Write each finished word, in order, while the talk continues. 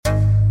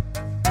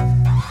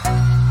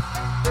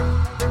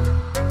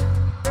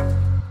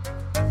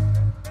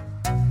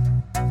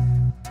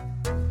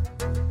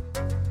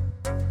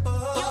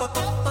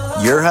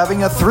you're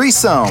having a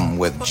threesome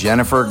with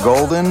Jennifer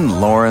Golden,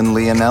 Lauren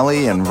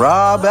Leonelli, and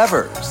Rob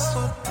Evers.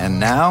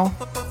 And now,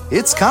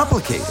 it's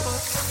complicated.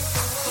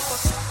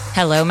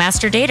 Hello,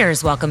 Master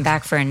Daters. Welcome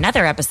back for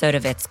another episode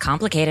of It's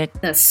Complicated.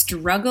 The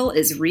struggle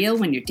is real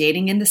when you're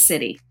dating in the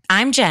city.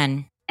 I'm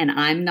Jen. And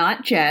I'm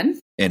not Jen.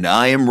 And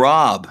I am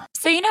Rob.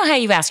 So you know how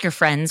you ask your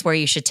friends where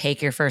you should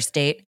take your first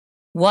date?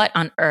 What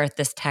on earth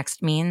this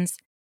text means?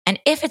 And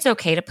if it's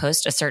okay to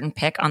post a certain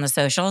pic on the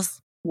socials?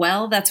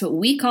 Well, that's what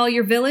we call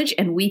your village,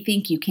 and we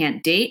think you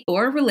can't date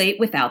or relate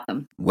without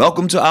them.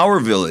 Welcome to our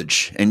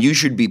village, and you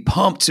should be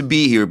pumped to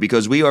be here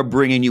because we are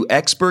bringing you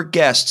expert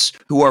guests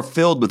who are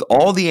filled with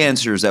all the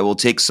answers that will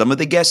take some of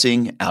the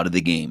guessing out of the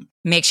game.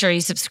 Make sure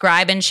you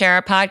subscribe and share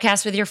our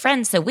podcast with your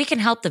friends so we can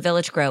help the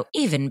village grow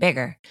even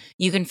bigger.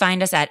 You can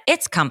find us at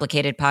It's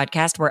Complicated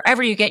Podcast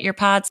wherever you get your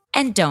pods,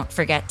 and don't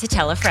forget to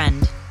tell a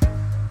friend.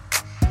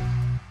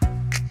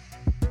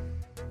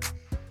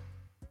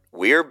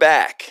 We're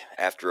back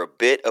after a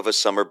bit of a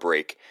summer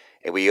break,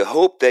 and we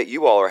hope that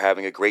you all are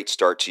having a great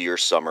start to your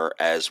summer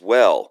as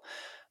well.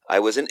 I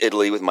was in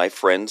Italy with my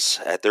friends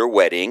at their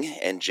wedding,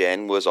 and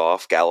Jen was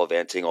off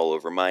gallivanting all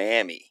over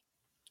Miami.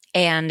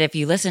 And if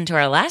you listened to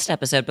our last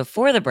episode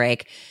before the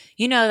break,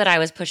 you know that I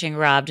was pushing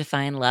Rob to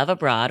find love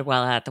abroad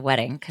while at the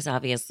wedding, because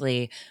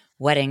obviously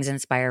weddings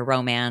inspire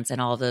romance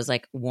and all of those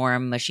like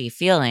warm, mushy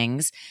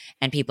feelings.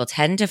 And people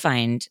tend to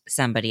find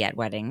somebody at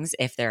weddings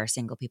if there are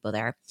single people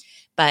there.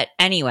 But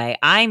anyway,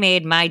 I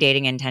made my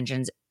dating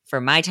intentions for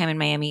my time in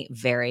Miami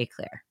very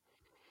clear.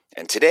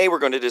 And today we're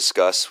going to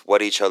discuss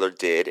what each other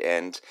did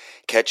and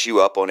catch you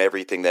up on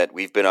everything that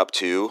we've been up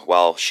to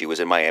while she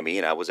was in Miami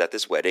and I was at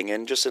this wedding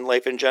and just in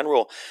life in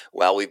general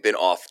while we've been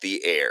off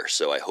the air.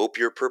 So I hope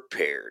you're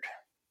prepared.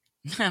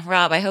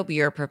 Rob, I hope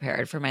you're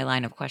prepared for my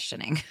line of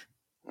questioning.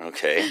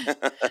 Okay.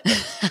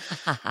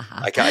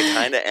 I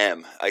kind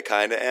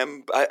of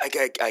am.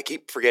 I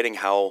keep forgetting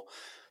how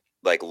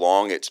like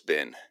long it's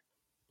been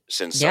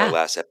since our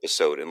last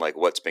episode and like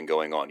what's been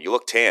going on. You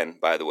look tan,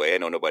 by the way. I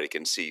know nobody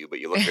can see you, but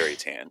you look very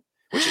tan,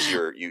 which is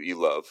you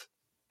love.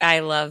 I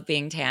love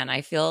being tan.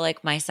 I feel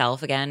like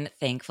myself again,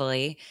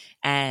 thankfully,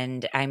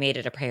 and I made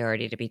it a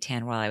priority to be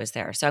tan while I was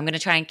there. So I'm going to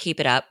try and keep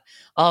it up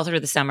all through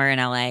the summer in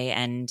LA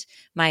and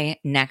my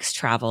next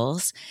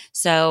travels.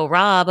 So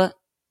Rob,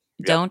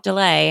 don't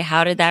delay.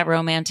 How did that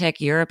romantic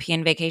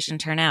European vacation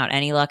turn out?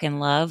 Any luck in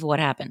love? What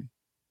happened?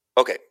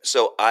 Okay,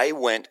 so I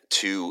went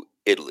to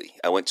Italy.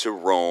 I went to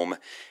Rome.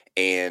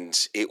 And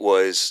it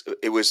was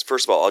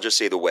first of all, I'll just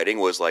say the wedding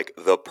was like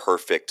the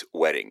perfect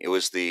wedding. It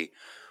was the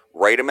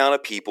right amount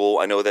of people.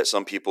 I know that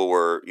some people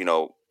were,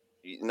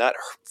 not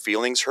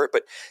feelings hurt,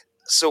 but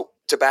so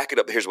to back it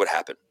up, here's what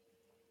happened.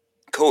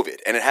 COVID,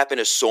 and it happened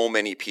to so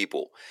many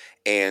people.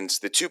 And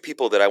the two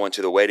people that I went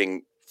to the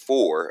wedding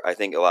for, I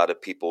think a lot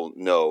of people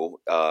know,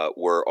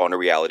 were on a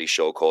reality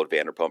show called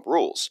Vanderpump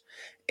Rules.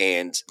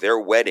 And their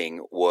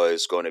wedding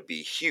was going to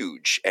be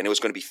huge, and it was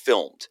going to be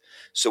filmed.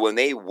 So when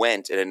they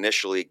went and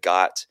initially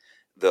got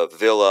the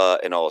villa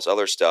and all this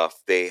other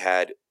stuff, they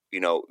had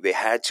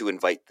to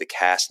invite the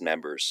cast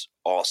members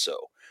also.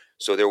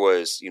 So there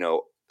was,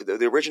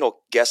 the original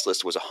guest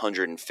list was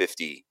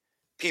 150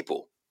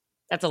 people.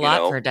 That's a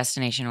lot for a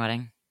destination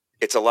wedding.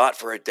 It's a lot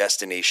for a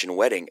destination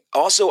wedding.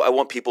 Also, I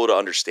want people to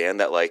understand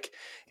that, like,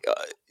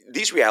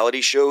 these reality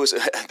shows,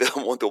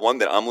 the one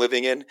that I'm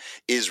living in,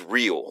 is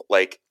real.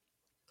 Like,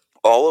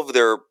 all of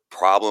their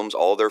problems,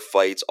 all of their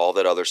fights, all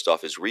that other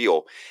stuff is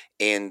real.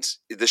 And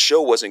the show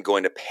wasn't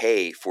going to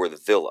pay for the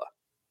villa.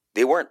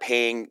 They don't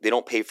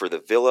pay for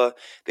the villa.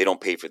 They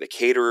don't pay for the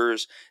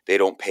caterers. They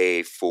don't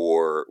pay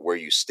for where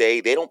you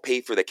stay. They don't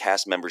pay for the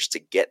cast members to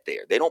get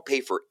there. They don't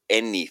pay for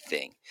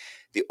anything.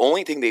 The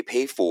only thing they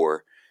pay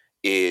for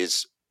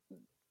is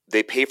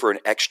they pay for an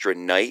extra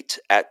night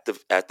at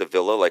the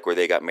villa, like where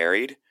they got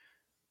married,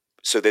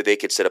 so that they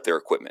could set up their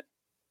equipment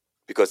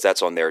because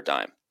that's on their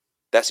dime.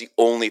 That's the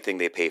only thing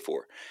they pay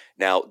for.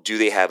 Now, do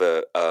they have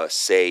a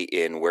say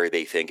in where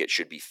they think it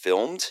should be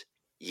filmed?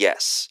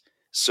 Yes.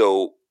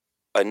 So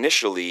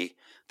initially,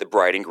 the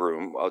bride and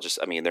groom,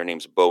 their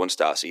name's Bo and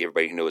Stassi.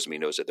 Everybody who knows me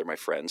knows that they're my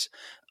friends.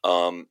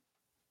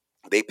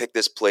 They picked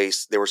this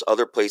place. There was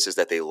other places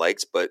that they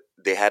liked, but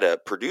they had a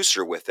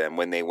producer with them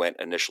when they went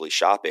initially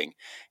shopping.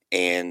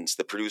 And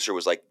the producer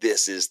was like,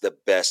 this is the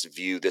best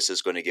view. This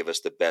is going to give us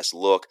the best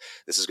look.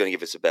 This is going to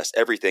give us the best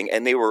everything.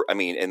 And they were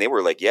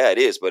like, yeah, it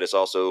is, but it's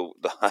also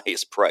the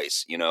highest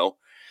price,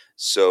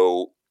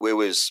 So it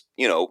was,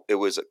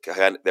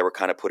 they were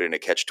kind of put in a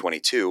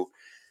catch-22.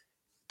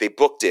 They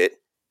booked it.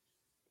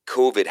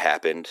 COVID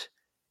happened.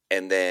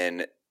 And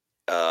then,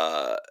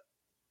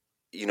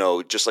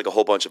 just like a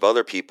whole bunch of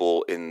other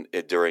people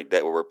during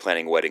that were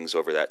planning weddings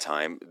over that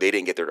time, they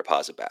didn't get their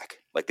deposit back.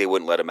 Like they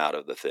wouldn't let them out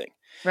of the thing.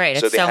 Right.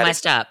 It's so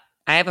messed up.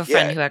 I have a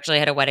friend who actually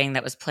had a wedding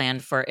that was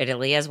planned for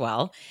Italy as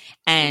well.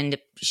 And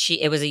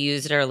it was a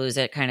use it or lose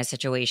it kind of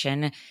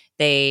situation.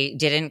 They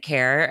didn't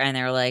care. And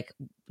they were like,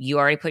 you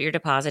already put your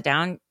deposit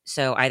down.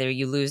 So either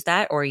you lose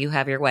that or you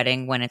have your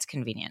wedding when it's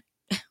convenient.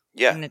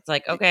 Yeah. And it's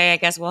like, okay, I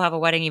guess we'll have a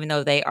wedding even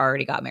though they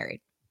already got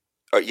married.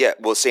 Yeah,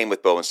 well, same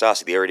with Bo and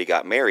Stassi. They already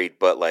got married,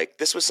 but like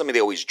this was something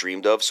they always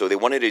dreamed of, so they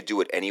wanted to do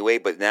it anyway.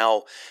 But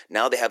now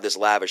they have this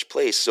lavish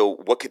place. So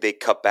what could they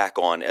cut back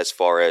on as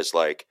far as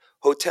like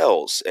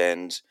hotels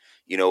and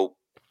you know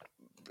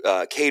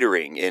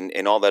catering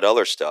and all that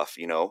other stuff?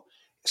 Weddings are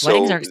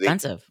So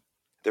expensive.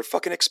 they're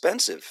fucking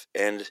expensive,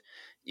 and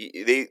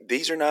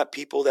these are not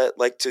people that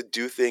like to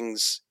do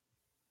things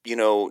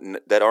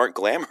that aren't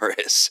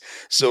glamorous.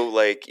 So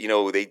like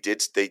they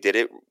did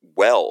it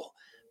well,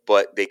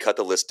 but they cut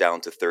the list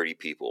down to 30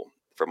 people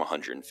from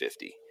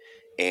 150.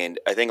 And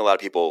I think a lot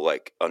of people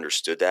like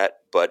understood that,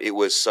 but it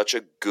was such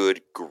a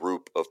good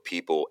group of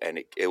people,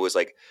 and it was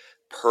like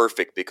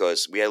perfect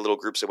because we had little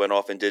groups that went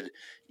off and did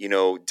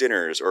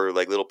dinners, or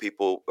like little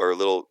people or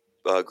little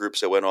groups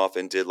that went off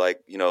and did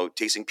like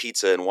tasting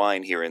pizza and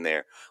wine here and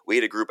there. We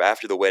had a group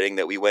after the wedding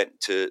that we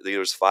went to. There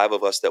was 5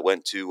 of us that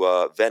went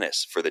to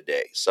Venice for the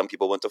day. Some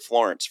people went to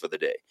Florence for the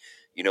day.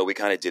 We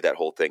kind of did that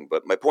whole thing.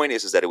 But my point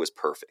is that it was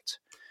perfect.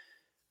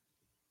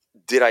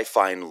 Did I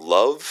find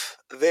love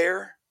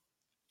there?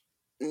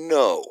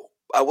 No,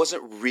 I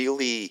wasn't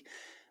really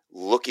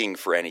looking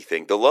for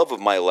anything. The love of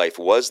my life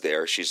was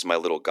there. She's my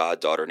little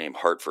goddaughter named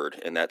Hartford,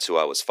 and that's who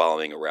I was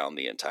following around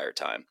the entire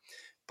time.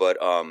 But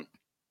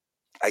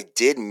I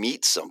did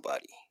meet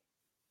somebody.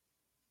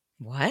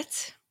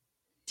 What?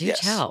 Do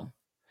Yes. tell.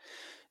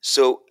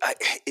 So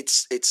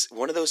it's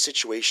one of those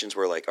situations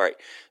where like, all right,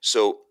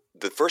 so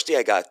the first day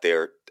I got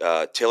there,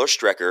 Taylor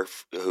Strecker,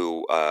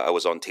 who I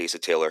was on Taste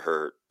of Taylor,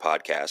 her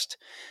podcast,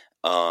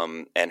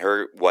 and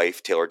her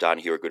wife, Taylor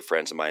Donahue, are good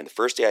friends of mine. The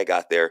first day I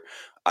got there,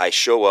 I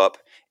show up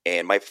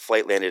and my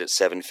flight landed at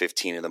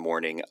 7:15 in the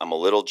morning. I'm a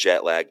little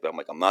jet lagged, but I'm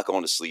like, I'm not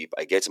going to sleep.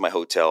 I get to my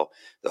hotel.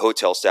 The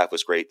hotel staff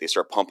was great. They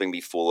start pumping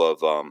me full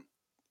of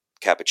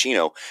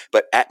cappuccino.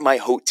 But at my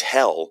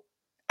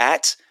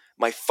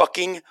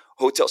fucking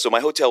hotel. So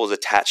my hotel was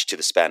attached to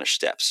the Spanish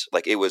Steps.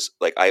 Like it was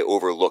like I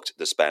overlooked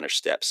the Spanish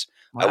Steps.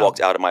 Wow. I walked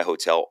out of my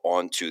hotel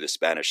onto the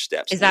Spanish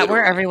Steps. Is that where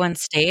literally. everyone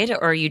stayed,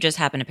 or you just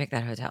happened to pick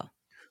that hotel?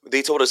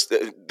 They told us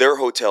their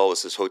hotel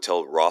is this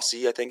Hotel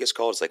Rossi, I think it's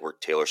called. It's like where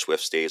Taylor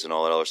Swift stays and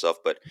all that other stuff.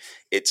 But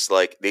it's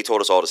like they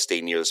told us all to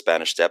stay near the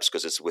Spanish Steps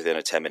because it's within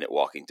a 10-minute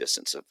walking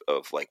distance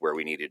of like where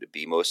we needed to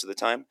be most of the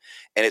time.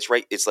 And it's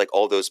right. It's like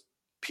all those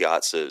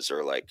piazzas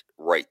are like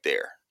right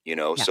there.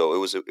 Yeah. So it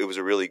was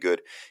a really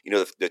good.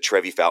 The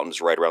Trevi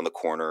Fountain's right around the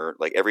corner.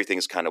 Like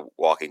everything's kind of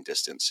walking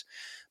distance.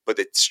 But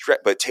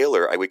but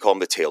Taylor, we call them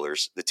the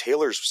Taylors. The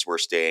Taylors were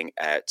staying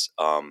at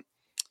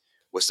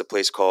what's the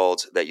place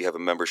called that you have a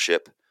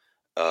membership?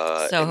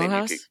 Soho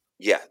House?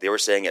 They were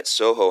staying at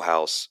Soho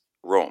House,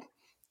 Rome.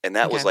 And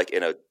that was Okay. like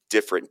in a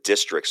different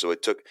district.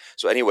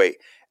 So anyway,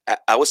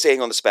 I was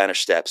staying on the Spanish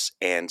Steps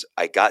and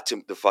I got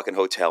to the fucking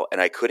hotel and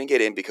I couldn't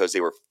get in because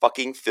they were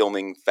fucking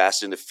filming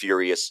Fast and the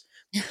Furious,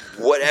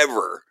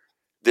 whatever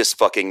this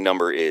fucking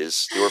number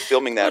is. They were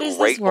filming that What is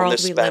right this on world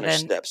the we live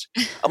Spanish in? Steps.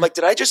 I'm like,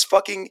 did I just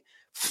fucking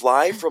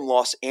fly from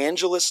Los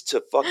Angeles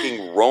to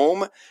fucking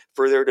Rome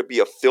for there to be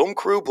a film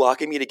crew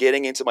blocking me to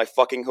getting into my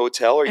fucking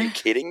hotel? Are you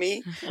kidding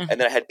me? And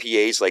then I had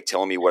PAs like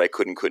telling me what I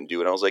could and couldn't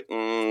do. And I was like,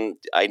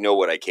 I know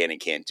what I can and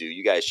can't do.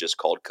 You guys just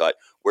called cut.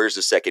 Where's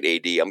the second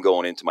AD? I'm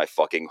going into my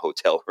fucking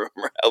hotel room.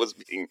 I was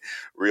being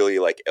really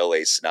like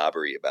LA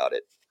snobbery about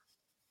it.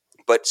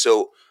 But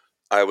so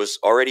I was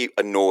already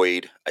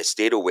annoyed. I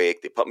stayed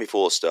awake. They put me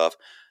full of stuff.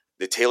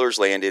 The Taylors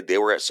landed. They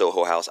were at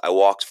Soho House. I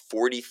walked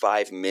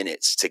 45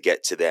 minutes to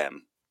get to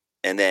them.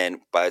 And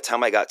then by the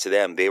time I got to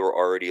them, they were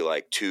already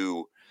like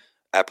 2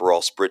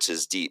 Aperol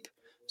spritzes deep.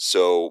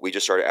 So we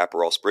just started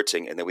Aperol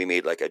spritzing, and then we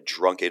made like a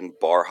drunken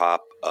bar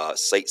hop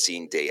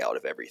sightseeing day out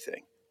of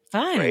everything.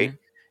 Fun. Right?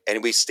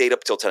 And we stayed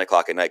up till 10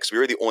 o'clock at night because we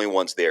were the only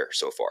ones there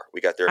so far. We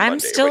got there I'm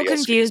Monday. still Everybody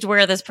else- confused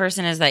where this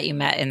person is that you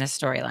met in this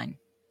storyline.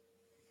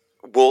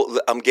 Well,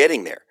 I'm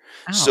getting there.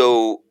 Oh.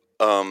 So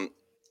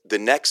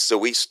so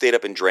we stayed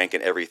up and drank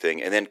and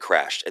everything and then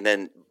crashed. And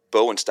then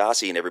Bo and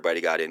Stassi and everybody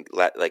got in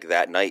like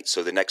that night.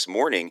 So the next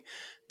morning,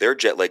 their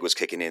jet lag was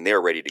kicking in. They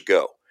were ready to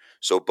go.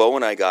 So Bo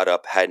and I got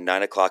up, had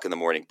 9 o'clock in the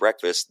morning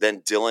breakfast.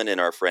 Then Dylan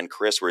and our friend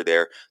Chris were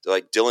there. They're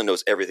like, Dylan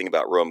knows everything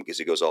about Rome because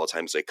he goes all the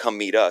time. So like, come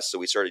meet us. So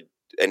we started,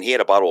 and he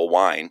had a bottle of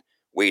wine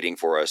waiting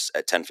for us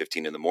at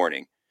 10:15 in the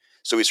morning.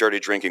 So we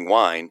started drinking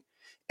wine.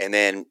 And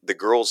then the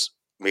girls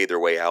made their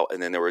way out,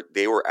 and then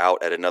they were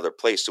out at another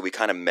place, so we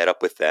kind of met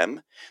up with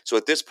them. So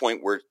at this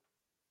point,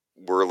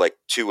 we're like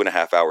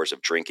 2.5 hours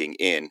of drinking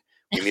in.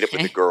 We meet up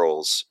with the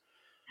girls.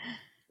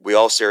 We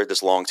all stare at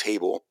this long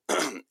table,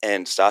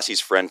 and Stassi's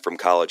friend from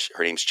college,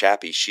 her name's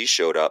Chappie. She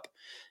showed up,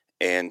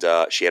 and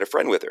she had a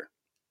friend with her,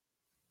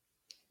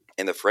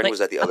 and the friend Like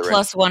was at the a other end.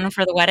 +1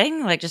 for the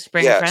wedding? Like just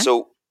bring a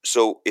friend?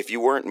 So if you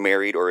weren't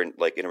married or in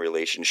a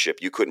relationship,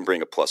 you couldn't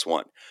bring a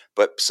 +1.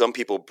 But some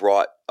people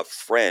brought a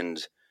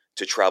friend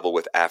to travel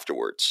with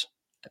afterwards.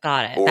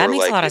 Got it. Or That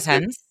makes like a lot of if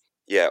there- sense.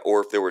 Yeah, or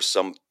if there was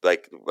some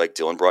like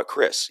Dylan brought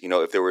Chris,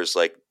 if there was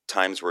like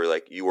times where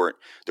like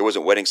there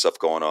wasn't wedding stuff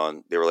going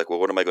on, they were like, well,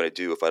 what am I going to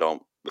do if I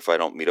don't if I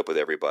don't meet up with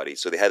everybody.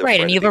 So they had a Right.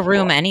 friend And you that have they a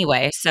room brought.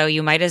 anyway. So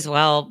you might as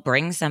well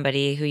bring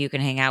somebody who you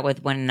can hang out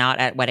with when not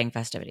at wedding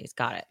festivities.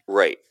 Got it.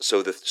 Right.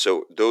 So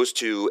those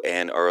two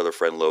and our other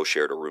friend Lo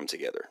shared a room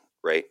together.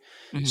 Right.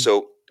 Mhm.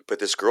 So, but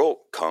this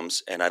girl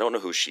comes and I don't know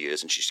who she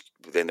is, and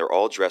then they're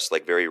all dressed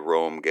like very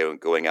Rome,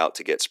 going out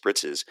to get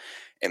spritzes,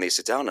 and they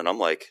sit down, and I'm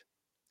like,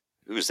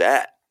 who's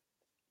that?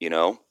 You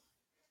know.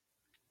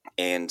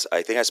 And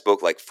I think I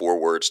spoke like 4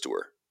 words to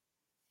her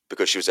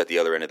because she was at the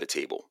other end of the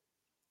table.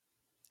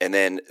 And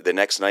then the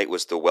next night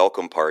was the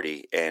welcome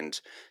party, and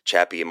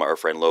Chappie and our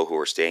friend Lo, who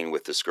were staying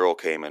with this girl,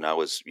 came, and I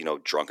was,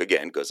 drunk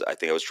again because I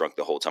think I was drunk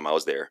the whole time I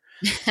was there.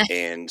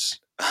 And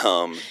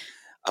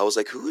I was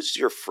like, "Who's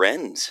your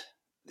friend?"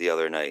 the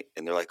other night,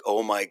 and they're like,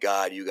 "Oh my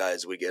God, you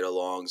guys would get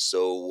along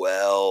so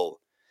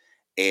well."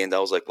 And I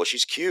was like, "Well,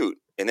 she's cute."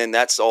 And then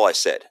that's all I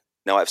said.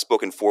 Now I've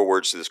spoken 4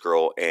 words to this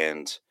girl,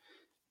 and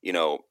you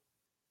know,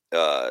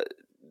 uh,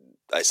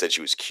 I said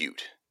she was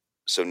cute.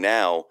 So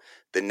now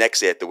the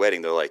next day at the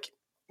wedding, they're like,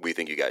 "We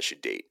think you guys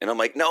should date." And I'm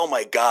like, "No,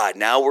 my God,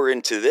 now we're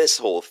into this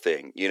whole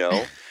thing,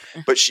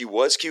 But she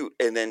was cute.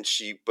 And then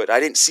but I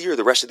didn't see her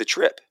the rest of the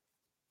trip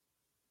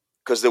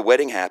because the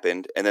wedding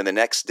happened. And then the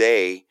next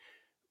day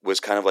was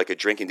kind of like a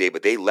drinking day,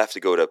 but they left to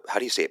go to, how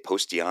do you say it?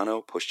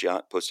 Positano?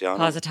 Positano?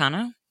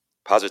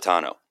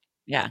 Positano.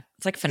 Yeah.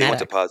 It's like They went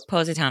to phonetic.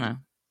 Positano.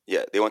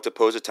 Yeah. They went to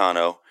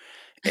Positano,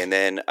 and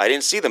then I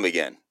didn't see them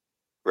again.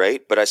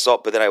 Right. But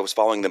then I was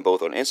following them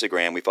both on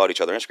Instagram. We followed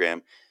each other on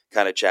Instagram,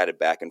 kind of chatted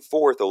back and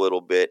forth a little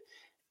bit.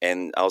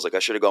 And I was like, I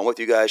should have gone with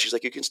you guys. She's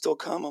like, you can still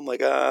come. I'm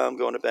like, I'm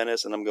going to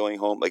Venice and I'm going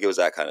home. Like, it was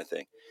that kind of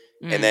thing.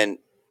 Mm.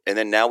 And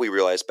then now we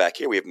realize back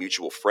here we have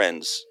mutual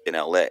friends in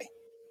LA.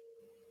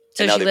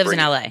 So she lives in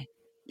LA.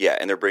 Yeah.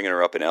 And they're bringing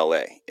her up in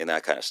LA and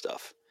that kind of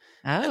stuff.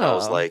 Oh. And I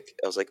was like,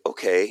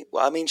 okay,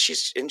 well, I mean,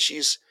 she's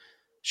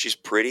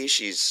pretty.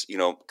 She's,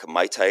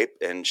 my type,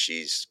 and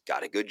she's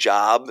got a good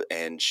job,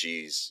 and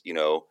she's,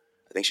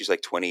 I think she's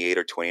like 28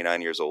 or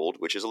 29 years old,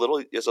 which is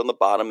is on the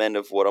bottom end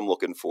of what I'm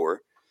looking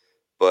for.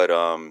 But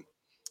that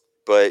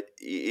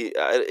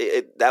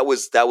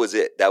was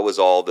it. That was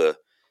all the,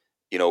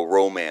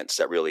 romance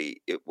that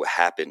really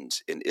happened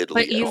in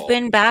Italy. But you've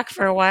been back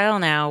for a while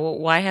now.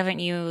 Why haven't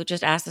you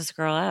just asked this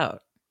girl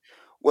out?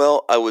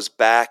 Well, I was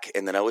back,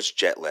 and then I was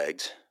jet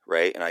lagged,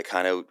 right? And I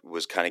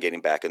was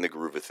getting back in the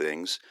groove of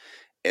things.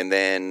 And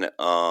then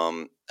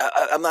I'm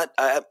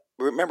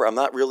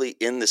not really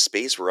in the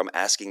space where I'm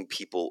asking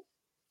people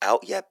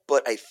out yet,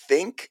 but I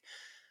think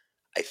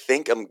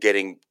I'm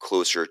getting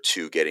closer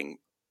to getting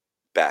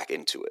back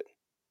into it.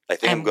 I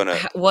think I'm gonna.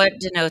 What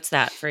denotes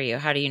that for you?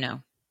 How do you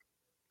know?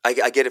 I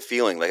get a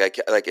feeling like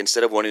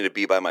instead of wanting to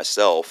be by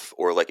myself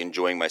or like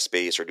enjoying my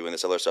space or doing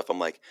this other stuff, I'm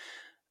like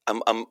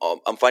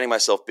I'm finding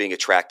myself being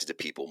attracted to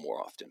people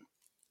more often.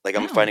 Like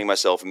I'm finding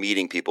myself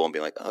meeting people and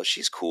being like, oh,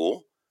 she's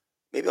cool.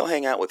 Maybe I'll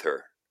hang out with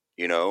her.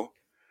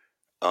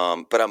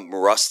 But I'm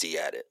rusty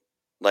at it.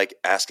 Like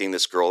asking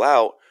this girl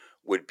out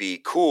would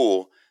be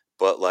cool,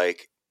 but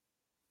like,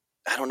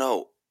 I don't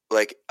know.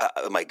 Like,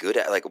 am I good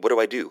at, like, what do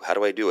I do? How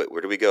do I do it?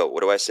 Where do we go?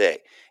 What do I say?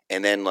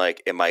 And then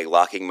like, am I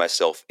locking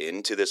myself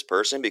into this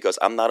person? Because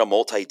I'm not a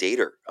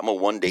multi-dater. I'm a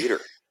one dater,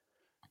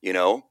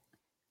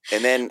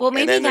 And then, well,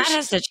 maybe that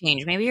has to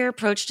change. Maybe your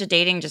approach to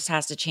dating just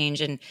has to change.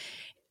 And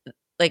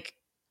like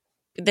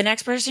the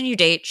next person you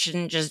date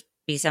shouldn't just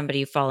be somebody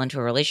you fall into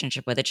a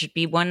relationship with. It should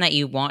be one that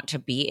you want to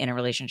be in a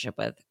relationship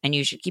with. And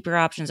you should keep your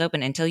options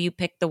open until you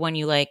pick the one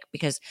you like,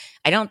 because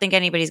I don't think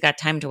anybody's got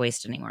time to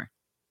waste anymore.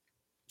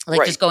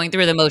 Like just going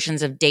through the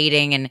motions of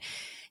dating and,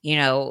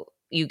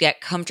 you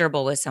get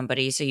comfortable with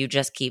somebody. So you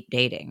just keep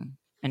dating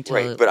until.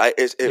 Right. But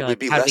it would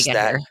be less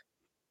that. Here?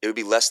 It would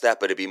be less that,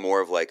 but it'd be more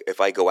of like, if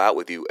I go out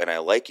with you and I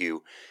like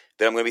you,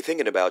 then I'm going to be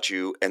thinking about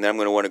you, and then I'm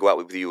going to want to go out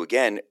with you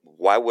again.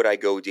 Why would I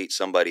go date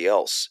somebody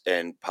else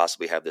and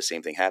possibly have the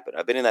same thing happen?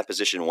 I've been in that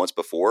position once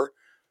before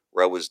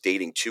where I was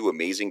dating 2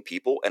 amazing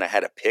people and I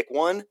had to pick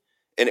one,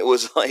 and it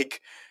was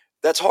like,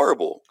 that's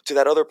horrible to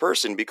that other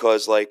person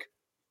because like,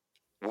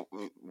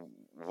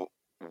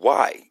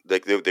 why?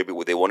 Like they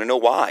want to know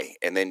why,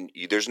 and then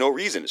there's no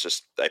reason. It's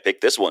just I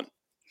picked this one.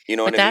 You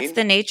know what I mean? That's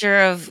the nature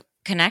of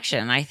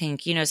connection. I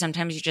think,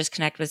 sometimes you just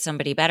connect with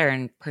somebody better,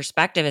 and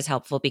perspective is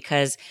helpful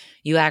because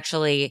you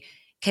actually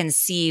can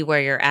see where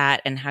you're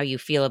at and how you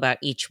feel about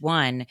each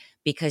one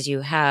because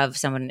you have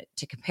someone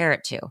to compare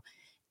it to.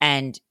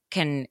 And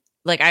can,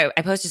 like, I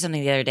posted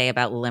something the other day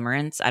about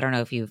limerence. I don't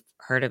know if you've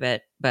heard of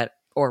it,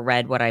 or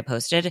read what I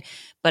posted,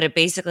 but it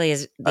basically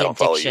is the addiction. I don't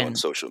follow you on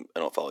social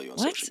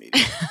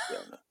media.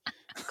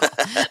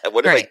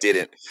 What if I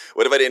didn't?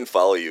 What if I didn't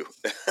follow you?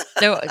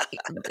 So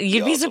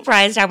you'd be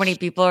surprised how many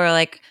people are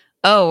like,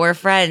 oh, we're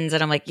friends.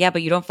 And I'm like, yeah,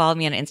 but you don't follow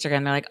me on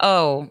Instagram. They're like,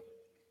 oh,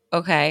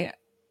 okay.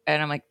 And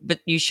I'm like,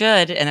 but you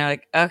should. And they're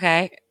like,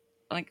 okay.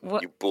 I'm like,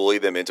 what? You bully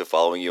them into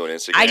following you on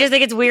Instagram? I just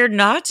think it's weird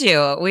not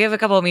to. We have a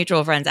couple of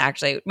mutual friends,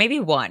 actually, maybe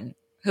one,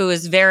 who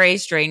is very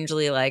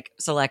strangely like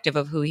selective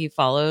of who he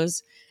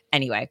follows.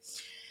 Anyway,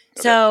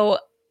 so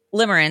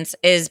limerence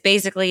is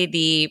basically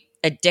the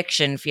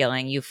addiction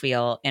feeling you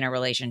feel in a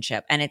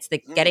relationship, and it's the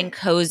getting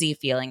cozy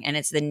feeling, and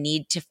it's the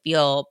need to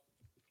feel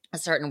a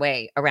certain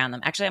way around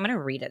them. Actually, I'm going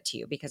to read it to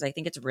you because I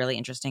think it's really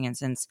interesting. And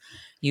since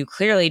you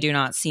clearly do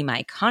not see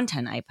my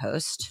content I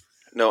post.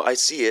 No, I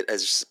see it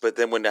but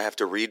then when I have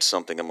to read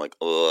something, I'm like,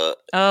 ugh.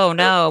 Oh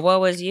no, what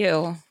was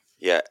you?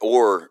 Yeah,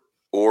 or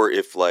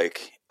if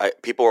like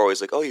people are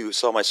always like, oh, you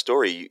saw my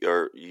story,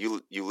 or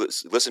you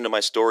listen to my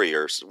story,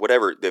 or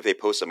whatever. If they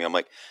post something, I'm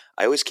like,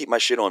 I always keep my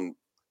shit on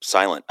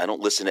silent. I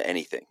don't listen to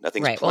anything.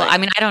 Nothing's right. playing. Well, I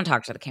mean, I don't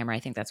talk to the camera. I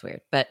think that's weird.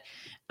 But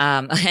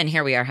and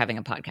here we are having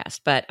a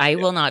podcast, but I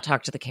will not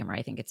talk to the camera.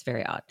 I think it's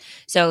very odd.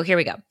 So here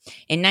we go.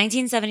 In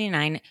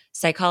 1979,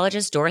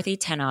 psychologist Dorothy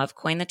Tennov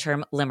coined the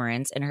term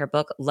limerence in her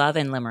book Love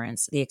and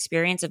Limerence: The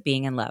Experience of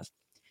Being in Love.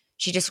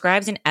 She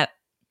describes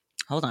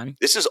hold on.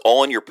 This is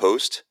all in your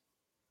post?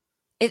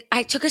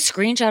 I took a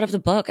screenshot of the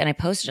book and I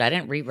posted it. I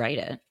didn't rewrite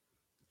it.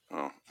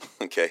 Oh,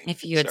 okay.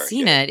 If you had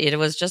seen it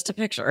was just a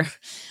picture,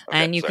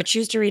 and you could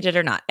choose to read it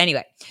or not.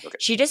 Anyway,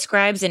 she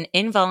describes an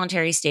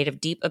involuntary state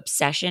of deep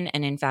obsession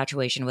and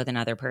infatuation with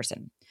another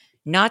person.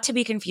 Not to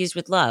be confused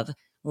with love,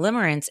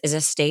 limerence is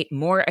a state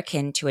more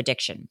akin to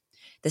addiction.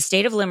 The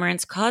state of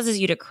limerence causes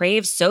you to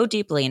crave so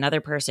deeply another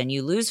person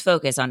you lose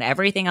focus on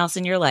everything else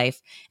in your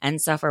life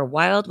and suffer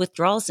wild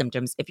withdrawal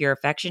symptoms if your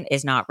affection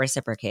is not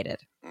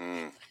reciprocated.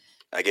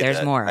 I get There's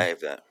that. more. I have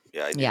that.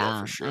 Yeah, I do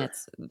that for sure. It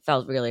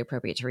felt really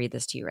appropriate to read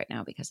this to you right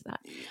now because of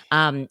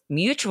that.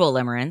 Mutual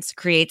limerence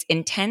creates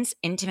intense,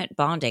 intimate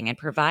bonding and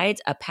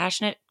provides a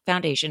passionate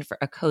foundation for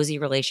a cozy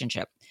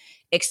relationship.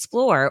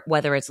 Explore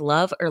whether it's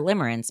love or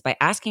limerence by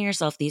asking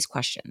yourself these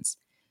questions.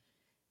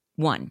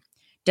 1.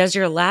 Does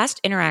your last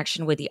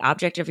interaction with the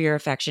object of your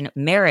affection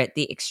merit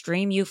the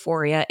extreme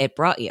euphoria it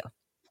brought you?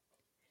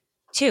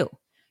 2.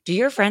 Do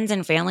your friends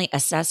and family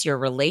assess your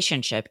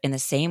relationship in the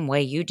same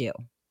way you do?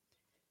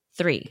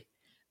 3.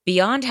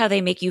 Beyond how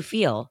they make you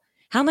feel,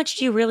 how much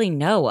do you really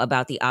know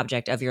about the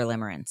object of your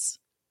limerence?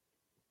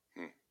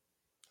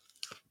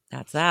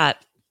 That's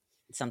that.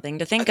 Something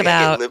to think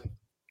about.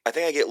 I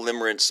think I get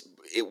limerence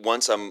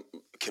once I'm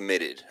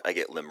committed. I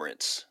get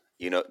limerence.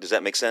 Does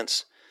that make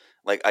sense?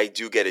 Like, I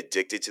do get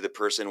addicted to the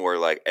person where,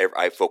 like,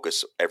 I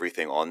focus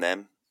everything on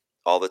them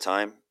all the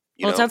time.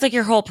 It sounds like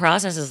your whole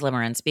process is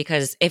limerence,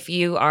 because if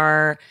you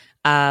are,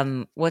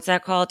 what's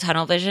that called?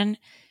 Tunnel vision.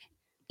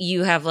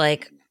 You have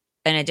like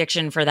an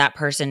addiction for that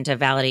person to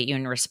validate you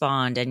and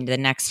respond, and the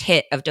next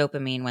hit of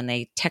dopamine when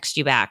they text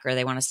you back or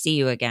they want to see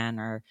you again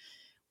or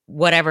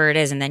whatever it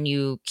is. And then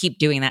you keep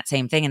doing that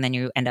same thing, and then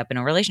you end up in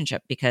a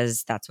relationship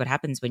because that's what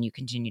happens when you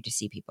continue to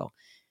see people.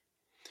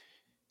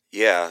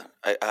 Yeah.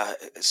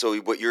 So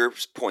what your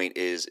point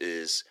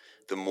is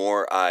the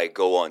more I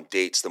go on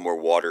dates, the more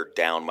watered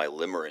down my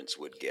limerence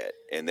would get.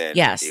 And then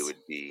it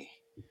would be.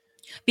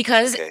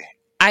 Because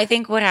I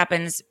think what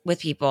happens with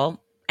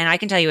people, and I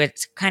can tell you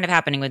it's kind of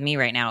happening with me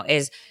right now,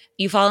 is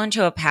you fall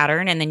into a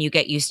pattern and then you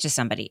get used to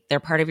somebody. They're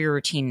part of your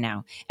routine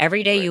now.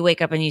 Every day you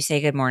wake up and you say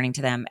good morning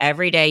to them.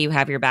 Every day you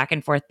have your back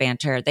and forth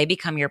banter. They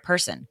become your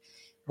person.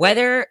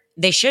 Whether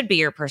they should be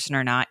your person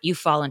or not, you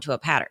fall into a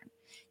pattern.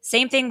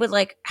 Same thing with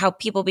like how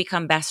people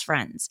become best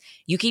friends.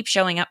 You keep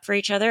showing up for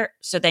each other,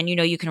 so then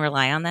you can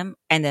rely on them,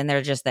 and then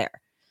they're just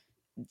there.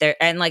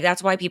 And like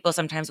that's why people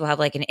sometimes will have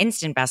like an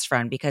instant best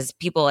friend, because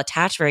people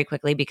attach very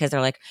quickly because they're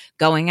like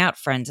going out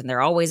friends and they're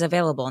always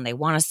available and they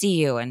want to see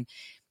you, and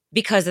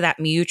because of that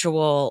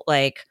mutual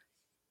like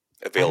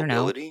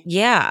availability.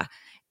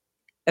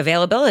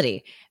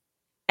 Availability.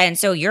 And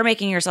so you're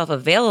making yourself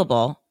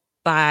available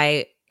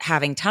by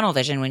having tunnel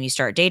vision when you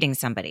start dating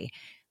somebody.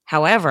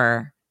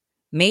 However,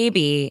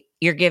 maybe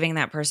you're giving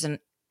that person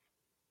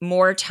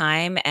more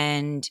time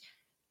and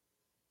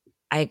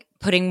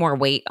putting more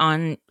weight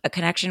on a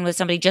connection with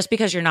somebody just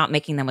because you're not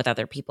making them with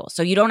other people.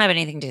 So you don't have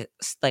anything to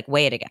like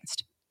weigh it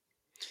against.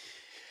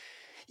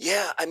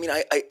 Yeah, I mean,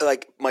 I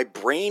like my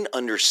brain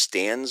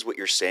understands what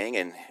you're saying,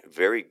 and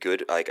very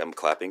good. Like, I'm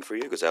clapping for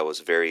you because that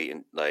was very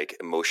like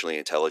emotionally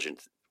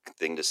intelligent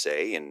thing to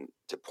say and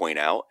to point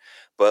out.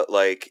 But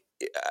like,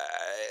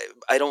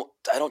 I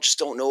just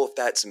don't know if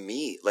that's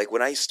me. Like,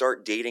 when I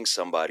start dating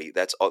somebody,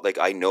 that's like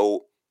I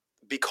know,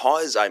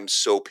 because I'm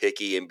so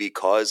picky and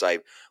because I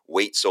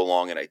wait so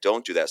long and I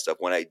don't do that stuff.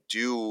 When I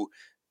do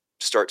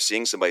start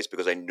seeing somebody, it's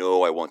because I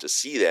know I want to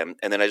see them,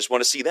 and then I just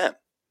want to see them.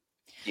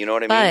 You know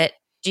what I mean? But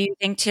do you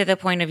think, to the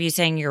point of you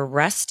saying you're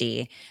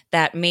rusty,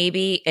 that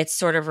maybe it's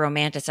sort of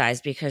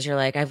romanticized because you're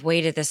like, I've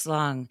waited this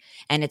long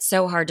and it's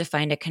so hard to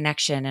find a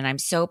connection and I'm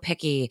so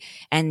picky,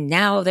 and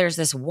now there's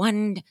this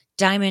one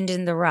diamond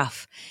in the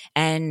rough,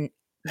 and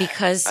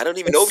because I don't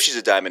even know if she's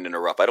a diamond in the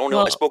rough. I don't know.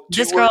 Well, I spoke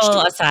two this words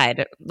girl to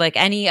aside, like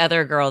any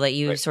other girl that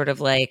you sort of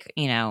like,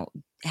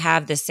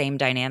 have the same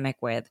dynamic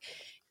with,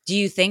 do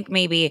you think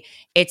maybe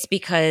it's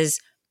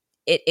because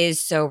it is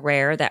so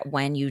rare that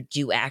when you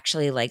do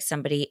actually like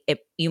somebody,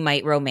 you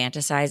might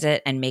romanticize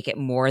it and make it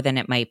more than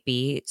it might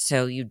be,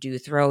 so you do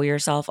throw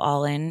yourself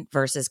all in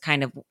versus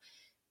kind of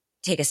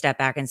take a step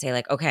back and say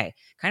like, okay,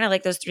 kind of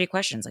like those 3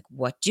 questions, like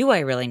what do I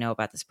really know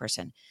about this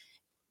person?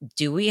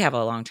 do we have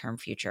a long-term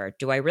future?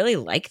 Do I really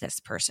like this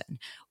person?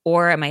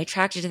 Or am I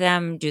attracted to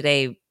them? Do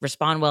they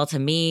respond well to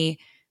me?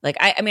 Like,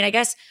 I mean, I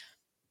guess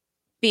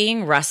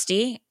being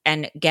rusty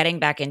and getting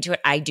back into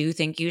it, I do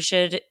think you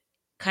should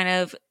kind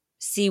of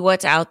see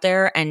what's out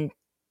there and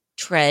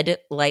tread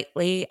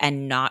lightly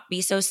and not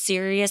be so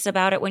serious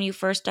about it when you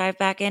first dive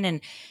back in.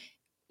 And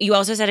you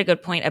also said a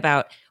good point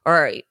about,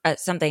 or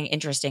something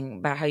interesting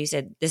about how you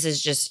said, this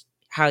is just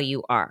how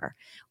you are,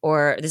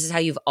 or this is how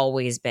you've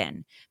always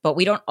been. But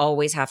we don't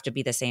always have to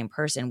be the same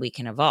person. We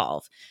can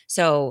evolve.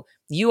 So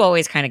you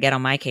always kind of get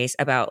on my case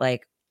about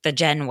like the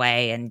Jen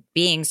way and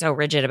being so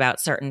rigid about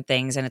certain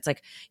things. And it's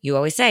like, you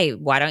always say,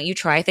 why don't you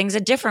try things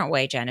a different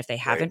way, Jen, if they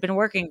haven't been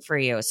working for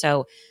you?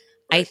 So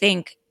I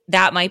think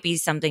that might be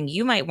something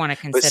you might want to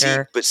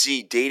consider. But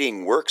see,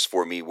 dating works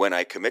for me when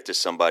I commit to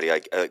somebody.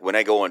 When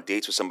I go on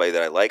dates with somebody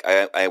that I like,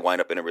 I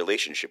wind up in a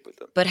relationship with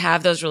them. But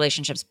have those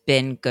relationships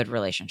been good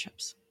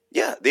relationships?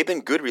 Yeah, they've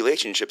been good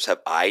relationships.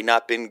 Have I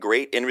not been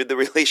great in the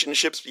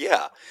relationships?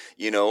 Yeah,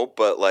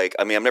 but like,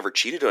 I mean, I've never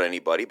cheated on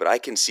anybody, but I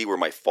can see where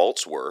my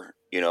faults were,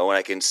 and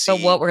I can see.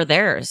 But what were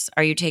theirs?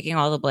 Are you taking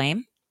all the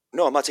blame?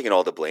 No, I'm not taking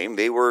all the blame.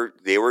 They were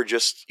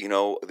just,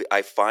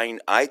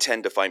 I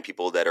tend to find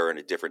people that are in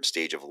a different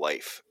stage of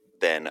life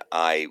than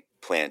I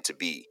plan to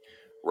be,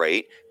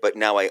 right? But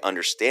now I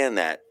understand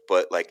that,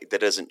 but like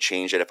that doesn't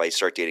change that if I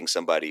start dating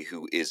somebody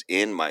who is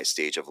in my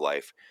stage of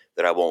life,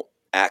 that I won't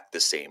act the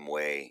same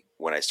way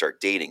when I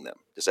start dating them.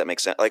 Does that make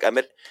sense? Like I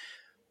met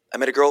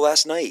a girl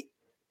last night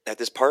at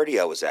this party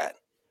I was at,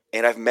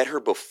 and I've met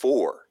her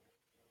before,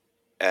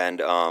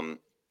 and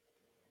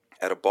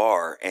at a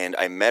bar, and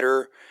I met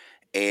her,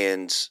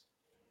 and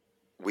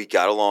we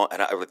got along,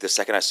 and the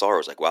second I saw her, I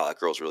was like, wow, that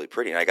girl's really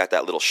pretty. And I got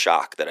that little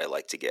shock that I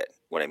like to get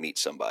when I meet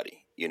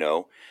somebody,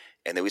 And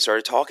then we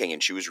started talking,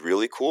 and she was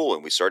really cool,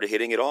 and we started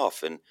hitting it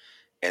off. And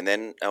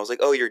then I was like,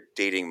 oh, you're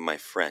dating my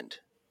friend.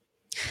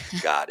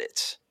 Got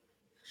it.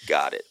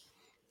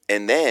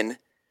 And then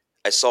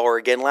I saw her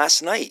again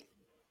last night,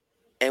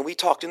 and we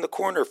talked in the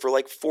corner for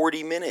like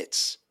 40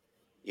 minutes,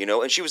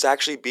 And she was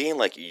actually being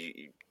like,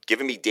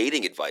 giving me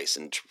dating advice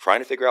and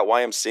trying to figure out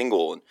why I'm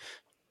single and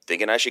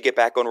thinking I should get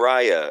back on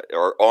Raya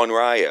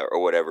or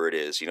whatever it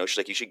is. She's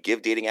like, you should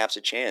give dating apps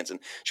a chance. And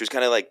she was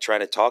kind of like trying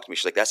to talk to me.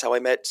 She's like, that's how I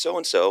met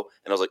so-and-so.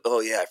 And I was like,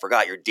 oh yeah, I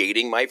forgot you're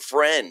dating my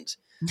friend,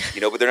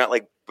 but they're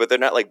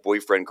not like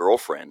boyfriend,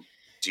 girlfriend.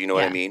 Do you know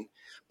what I mean?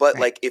 But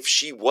like, if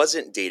she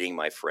wasn't dating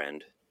my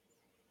friend,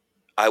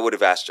 I would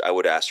have asked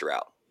her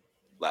out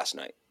last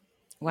night.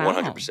 Wow.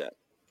 100%.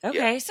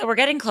 Okay. Yeah. So we're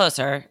getting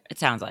closer, it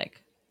sounds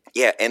like.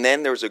 Yeah, and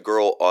then there was a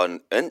girl on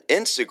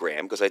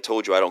Instagram, because I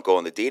told you I don't go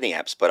on the dating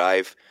apps, but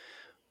I've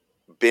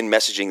been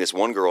messaging this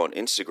one girl on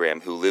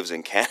Instagram who lives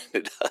in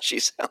Canada. She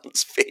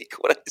sounds fake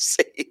when I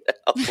say that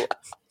out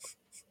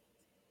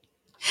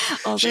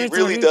loud. She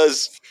really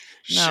does.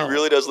 No. She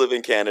really does live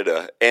in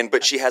Canada,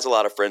 but she has a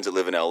lot of friends that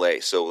live in LA.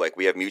 So like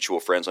we have mutual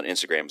friends on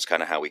Instagram. It's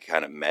kind of how we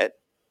kind of met.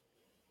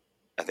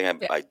 I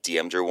think I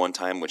DM'd her one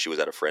time when she was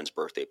at a friend's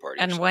birthday party.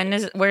 And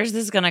where's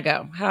this going to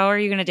go? How are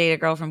you going to date a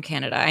girl from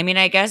Canada? I mean,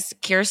 I guess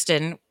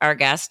Kirsten, our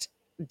guest,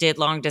 did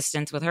long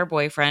distance with her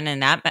boyfriend,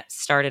 and that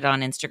started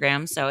on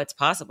Instagram, so it's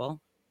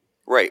possible.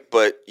 Right,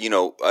 but I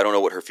don't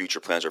know what her future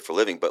plans are for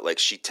living, but like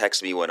she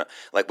texted me when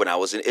I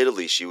was in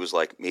Italy, she was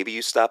like, maybe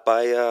you stop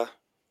by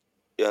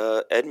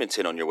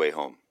Edmonton on your way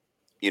home,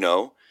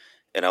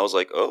 And I was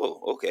like,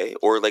 oh, okay.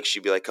 Or like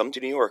she'd be like, come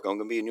to New York. I'm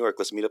going to be in New York.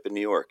 Let's meet up in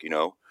New York,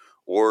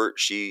 Or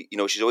she,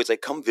 she's always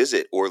like, come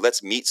visit or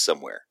let's meet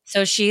somewhere.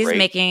 So she's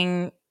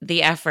making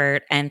the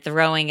effort and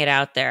throwing it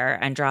out there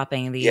and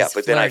dropping these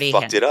but then I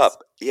fucked it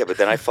up. Yeah, but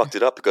then I fucked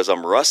it up because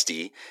I'm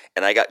rusty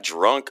and I got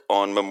drunk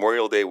on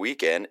Memorial Day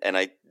weekend and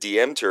I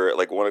DM'd her at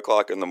like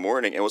 1:00 in the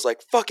morning and was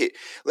like, fuck it.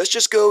 Let's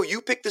just go.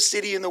 You pick the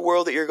city in the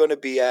world that you're going to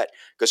be at.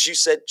 Because she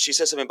said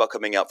something about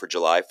coming out for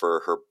July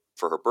for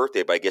her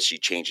birthday, but I guess she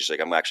changed it. She's like,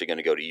 I'm actually going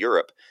to go to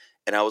Europe.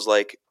 And I was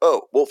like,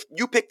 oh, well,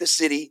 you pick the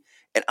city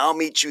and I'll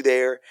meet you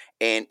there.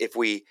 And it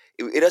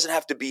doesn't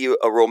have to be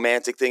a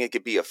romantic thing. It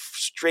could be a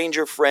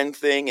stranger friend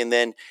thing. And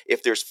then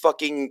if there's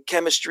fucking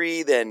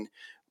chemistry, then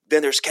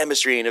there's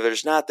chemistry. And if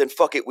there's not, then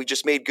fuck it. We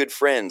just made good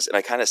friends. And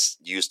I kind of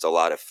used a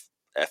lot of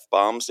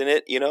F-bombs in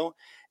it,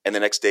 And the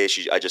next day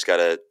I just got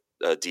a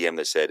DM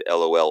that said,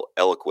 LOL,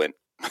 eloquent.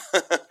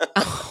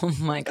 Oh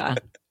my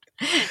God.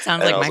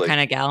 Sounds like my kind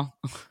of gal.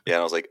 Yeah,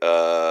 and I was like,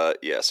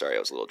 yeah, sorry, I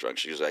was a little drunk.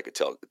 She was like, I could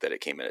tell that it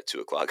came in at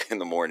 2:00 in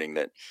the morning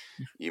that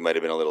you might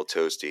have been a little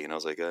toasty. And I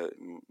was like, it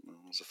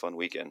was a fun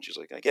weekend. She's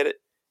like, I get it.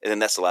 And then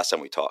that's the last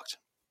time we talked,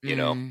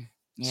 Yeah.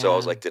 So I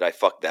was like, did I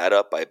fuck that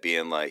up by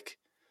being like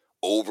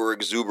over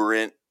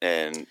exuberant but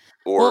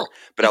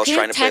I was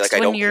trying to play like I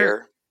don't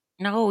care.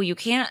 No, you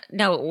can't.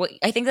 No,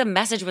 I think the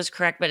message was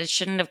correct, but it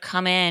shouldn't have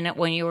come in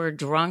when you were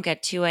drunk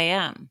at 2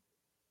 a.m.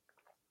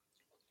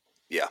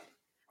 Yeah.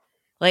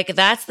 Like,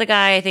 that's the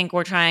guy I think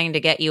we're trying to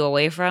get you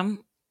away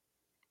from.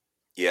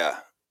 Yeah.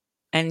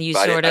 And you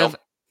sort of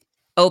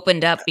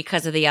opened up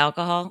because of the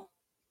alcohol.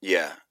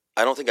 Yeah.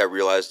 I don't think I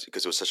realized,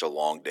 because it was such a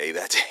long day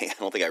that day, I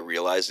don't think I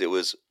realized it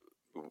was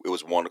it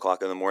was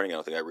 1:00 in the morning. I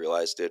don't think I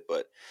realized it,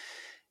 but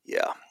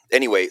yeah.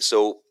 Anyway,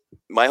 so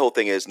my whole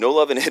thing is no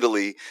love in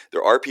Italy.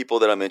 There are people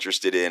that I'm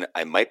interested in.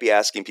 I might be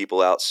asking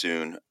people out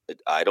soon.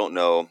 I don't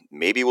know.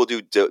 Maybe we'll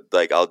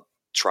like I'll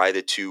try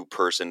the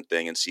 2-person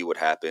thing and see what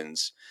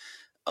happens.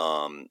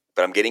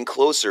 But I'm getting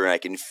closer, and I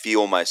can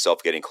feel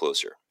myself getting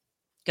closer.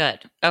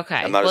 Good. Okay.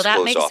 I'm not Well, as that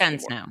closed makes off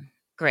sense anymore. now.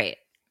 Great.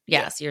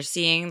 Yeah. Yes, you're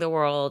seeing the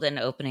world and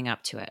opening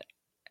up to it.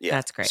 Yeah.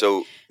 That's great.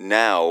 So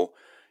now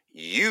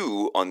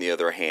you, on the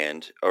other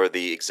hand, are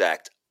the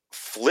exact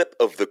flip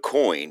of the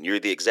coin. You're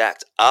the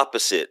exact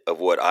opposite of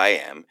what I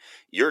am.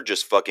 You're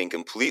just fucking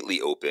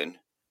completely open.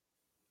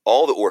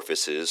 All the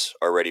orifices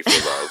are ready for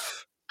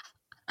love.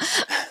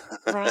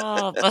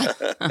 Rob.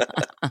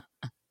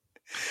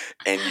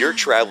 And you're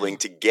traveling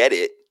to get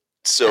it.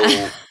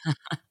 So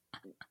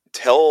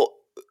tell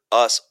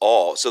us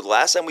all. So the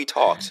last time we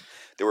talked,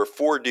 there were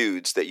 4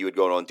 dudes that you had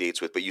gone on dates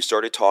with, but you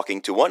started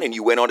talking to one and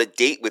you went on a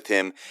date with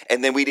him,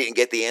 and then we didn't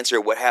get the answer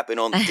of what happened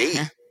on the date.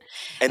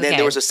 And then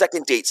there was a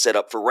second date set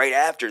up for right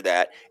after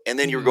that, and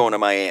then you were going to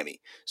Miami.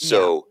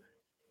 So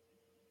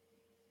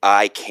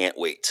I can't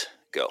wait.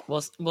 Go.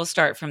 We'll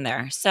start from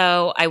there.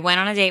 So I went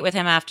on a date with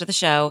him after the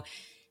show.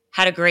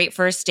 Had a great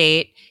first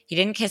date. He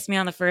didn't kiss me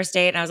on the first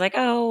date, and I was like,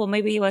 oh, well,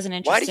 maybe he wasn't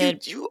interested. Why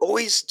do you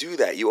always do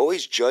that? You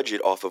always judge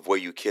it off of where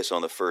you kiss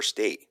on the first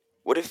date.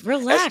 What if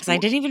Relax, I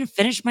didn't even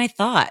finish my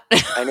thought.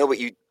 I know, but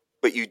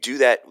you do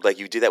that, like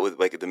you did that with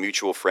like the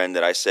mutual friend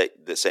that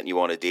sent you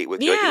on a date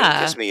with. You're like, you didn't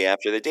kiss me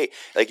after the date.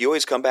 Like you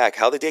always come back.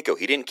 How'd the date go?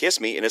 He didn't kiss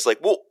me, and it's like,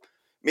 well,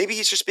 maybe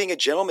he's just being a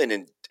gentleman,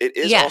 and it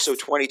is also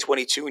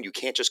 2022, and you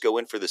can't just go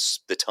in for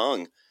the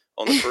tongue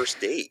on the first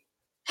date.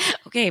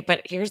 Okay,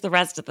 but here's the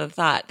rest of the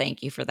thought.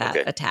 Thank you for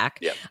that attack.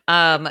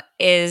 Yeah.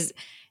 Is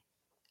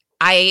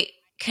I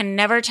can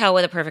never tell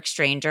with a perfect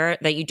stranger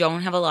that you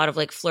don't have a lot of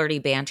like flirty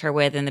banter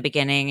with in the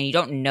beginning, and you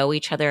don't know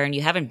each other, and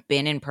you haven't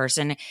been in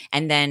person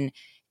and then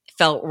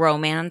felt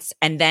romance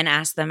and then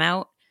asked them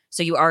out.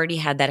 So you already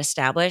had that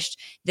established.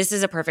 This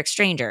is a perfect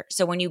stranger.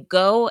 So when you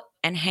go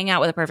and hang out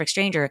with a perfect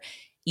stranger,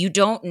 you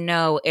don't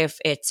know if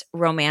it's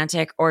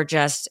romantic or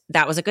just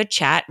that was a good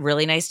chat,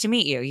 really nice to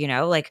meet you, you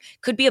know, like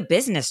could be a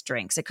business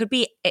drinks. It could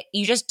be,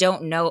 you just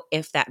don't know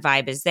if that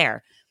vibe is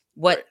there.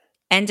 What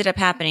ended up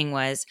happening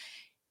was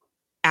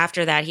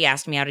after that, he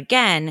asked me out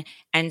again.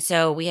 And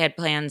so we had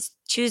plans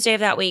Tuesday of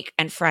that week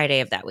and Friday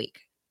of that week.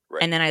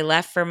 Right. And then I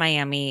left for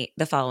Miami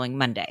the following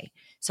Monday.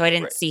 So I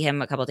didn't see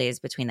him a couple days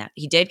between that.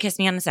 He did kiss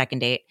me on the second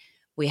date.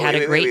 We had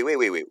a great.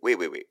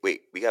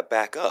 Wait. We got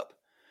back up.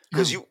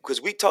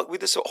 Because we talked.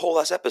 This whole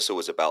last episode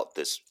was about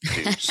this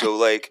dude. So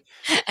like,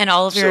 and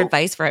all of your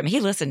advice for him,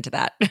 he listened to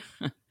that.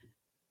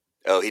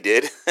 Oh, he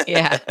did.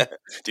 Yeah.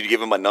 Did you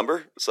give him my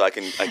number so I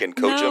can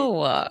coach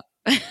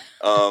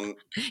him?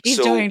 He's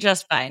doing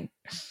just fine.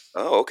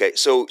 Oh, okay.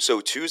 So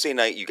Tuesday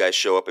night, you guys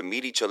show up and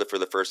meet each other for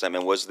the first time,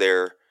 and was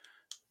there,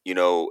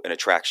 an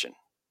attraction?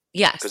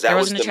 Yes, because there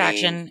was an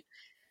attraction.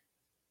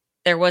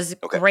 There was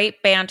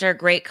great banter,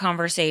 great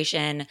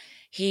conversation.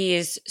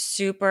 He's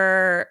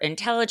super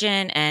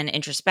intelligent and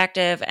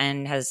introspective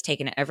and has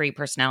taken every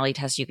personality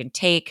test you can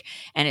take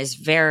and is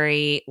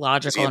very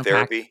logical. Is he in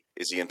therapy?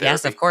 Is he in therapy?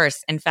 Yes, of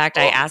course. In fact,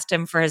 I asked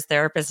him for his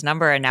therapist's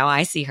number and now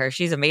I see her.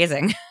 She's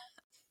amazing.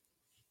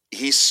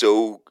 He's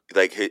so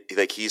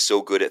he's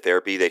so good at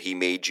therapy that he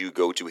made you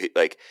go to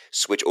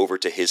switch over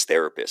to his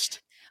therapist.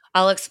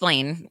 I'll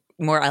explain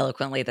more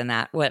eloquently than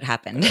that what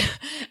happened.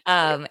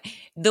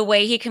 The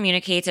way he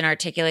communicates and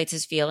articulates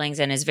his feelings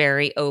and is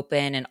very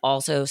open and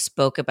also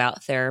spoke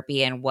about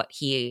therapy and what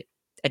he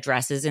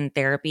addresses in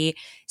therapy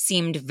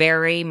seemed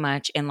very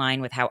much in line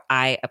with how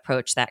I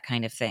approach that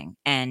kind of thing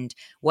and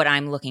what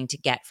I'm looking to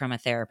get from a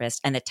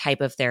therapist and the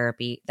type of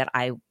therapy that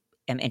I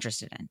am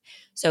interested in.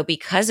 So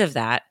because of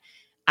that,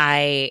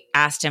 I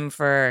asked him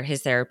for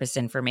his therapist's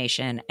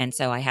information. And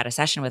so I had a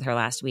session with her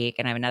last week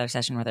and I have another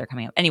session with her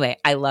coming up. Anyway,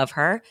 I love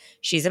her.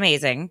 She's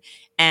amazing.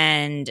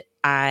 And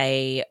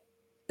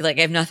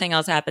if nothing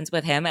else happens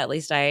with him, at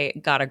least I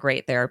got a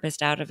great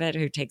therapist out of it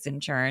who takes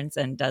insurance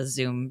and does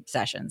Zoom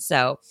sessions.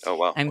 So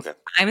I'm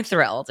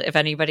thrilled. If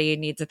anybody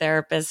needs a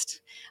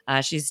therapist,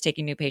 she's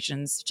taking new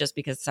patients just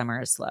because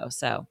summer is slow.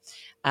 So,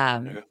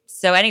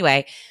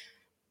 anyway,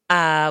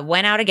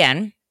 went out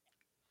again.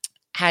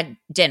 Had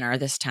dinner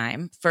this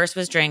time. First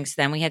was drinks,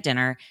 then we had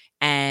dinner,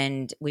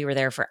 and we were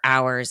there for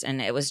hours, and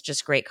it was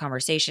just great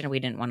conversation. We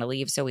didn't want to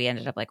leave, so we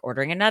ended up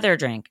ordering another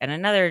drink,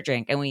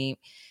 and we,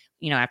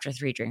 after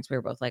 3 drinks, we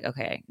were both like,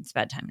 okay, it's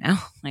bedtime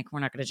now.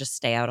 We're not going to just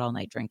stay out all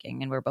night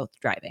drinking, and we're both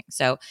driving.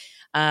 So,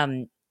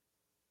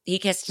 he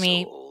kissed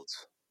me. Old.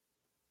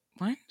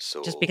 What?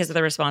 So just because of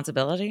the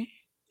responsibility?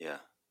 Yeah.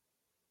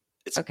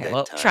 It's okay. bedtime.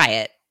 Well, try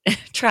it.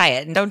 Try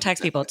it, and don't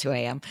text people at 2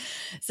 a.m.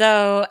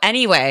 So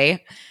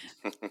anyway.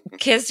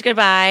 Kissed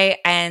goodbye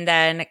and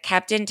then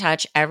kept in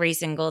touch every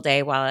single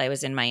day while I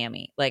was in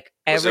Miami.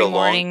 Every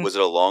morning. Was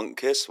it a long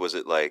kiss? Was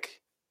it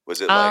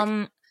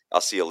I'll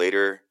see you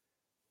later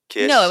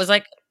kiss? No, it was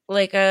like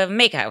a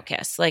makeout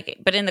kiss.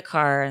 But in the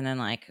car and then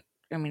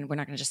I mean, we're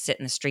not going to just sit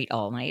in the street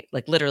all night,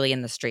 like literally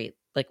in the street,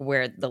 like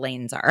where the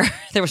lanes are.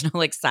 There was no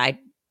like side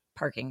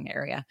parking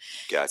area.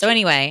 Gotcha. So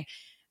anyway,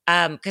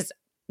 because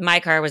my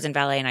car was in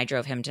valet and I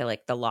drove him to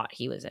like the lot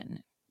he was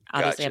in.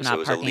 Obviously, Gotcha. I'm So not it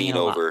was a parking lean in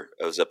a lot. over.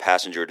 It was a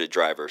passenger to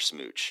driver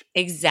smooch.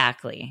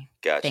 Exactly.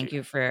 Gotcha. Thank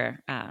you for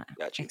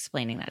Gotcha.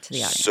 explaining that to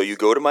the audience. So you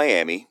go to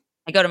Miami.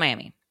 I go to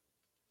Miami.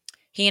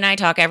 He and I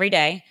talk every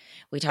day.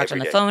 We talked Every on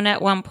the day. phone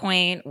at one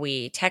point.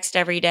 We text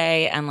every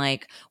day, and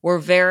like we're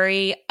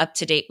very up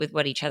to date with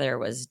what each other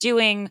was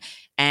doing,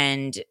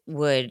 and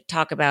would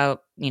talk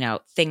about, you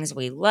know, things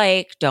we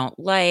like, don't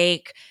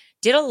like.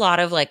 Did a lot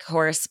of like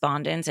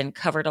correspondence and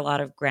covered a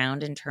lot of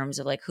ground in terms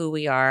of like who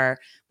we are,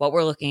 what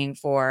we're looking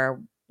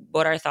for,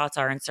 what our thoughts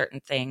are on certain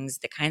things,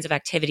 the kinds of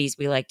activities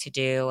we like to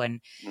do,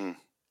 and Mm.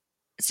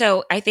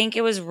 so I think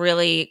it was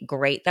really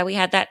great that we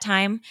had that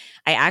time.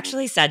 I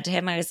actually said to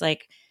him, I was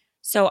like,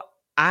 so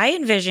I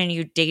envision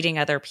you dating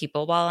other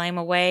people while I'm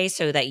away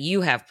so that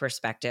you have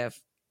perspective.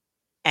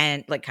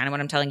 And like kind of what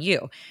I'm telling you.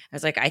 I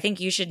was like, I think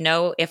you should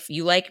know if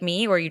you like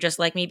me or you just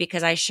like me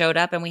because I showed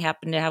up and we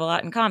happen to have a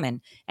lot in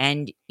common.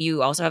 And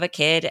you also have a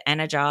kid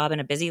and a job and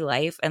a busy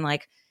life. And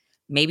like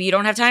maybe you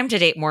don't have time to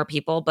date more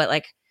people, but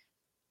like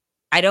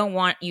I don't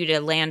want you to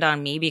land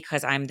on me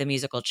because I'm the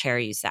musical chair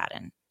you sat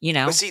in, you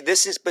know? But see,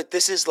 this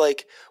is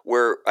like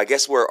where I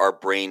guess where our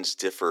brains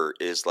differ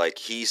is like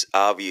he's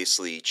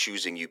obviously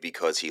choosing you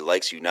because he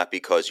likes you, not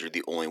because you're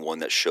the only one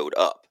that showed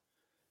up.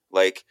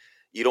 Like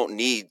you don't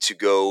need to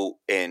go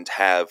and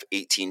have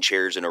 18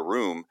 chairs in a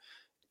room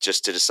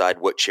just to decide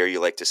what chair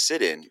you like to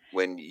sit in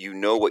when you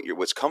know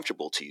what's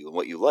comfortable to you and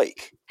what you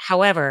like.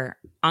 However,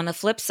 on the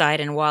flip side,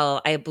 and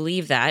while I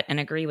believe that and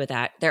agree with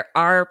that, there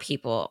are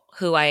people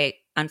who I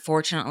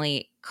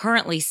unfortunately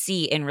currently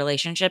see in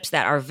relationships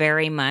that are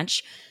very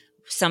much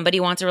somebody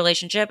wants a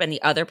relationship and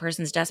the other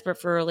person's desperate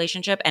for a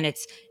relationship. And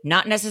it's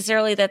not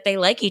necessarily that they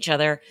like each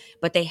other,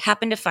 but they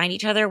happen to find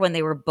each other when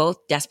they were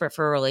both desperate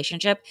for a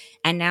relationship.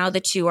 And now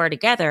the two are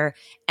together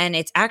and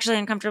it's actually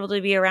uncomfortable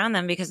to be around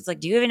them because it's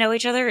like, do you even know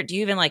each other? Do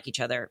you even like each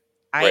other?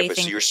 Right, I but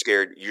so think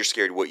you're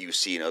scared what you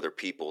see in other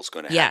people is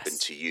going to happen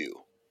yes. to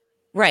you.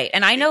 Right.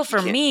 And I know You for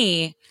can't-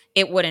 me,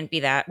 it wouldn't be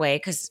that way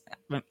because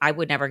I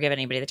would never give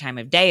anybody the time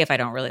of day if I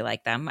don't really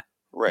like them.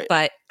 Right.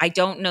 But I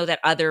don't know that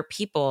other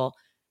people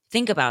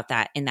think about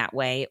that in that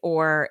way.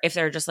 Or if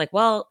they're just like,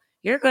 well,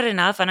 you're good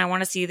enough and I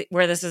want to see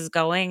where this is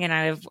going and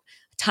I have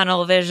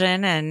tunnel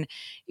vision and,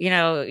 you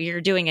know,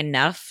 you're doing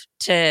enough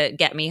to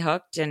get me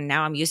hooked. And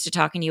now I'm used to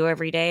talking to you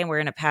every day and we're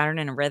in a pattern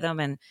and a rhythm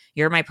and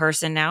you're my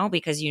person now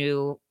because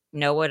you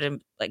know what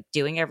I'm like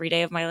doing every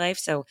day of my life.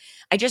 So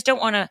I just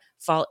don't want to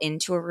fall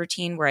into a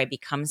routine where I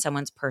become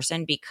someone's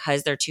person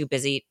because they're too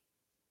busy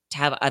to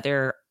have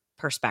other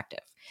perspective.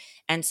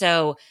 And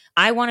so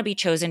I want to be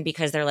chosen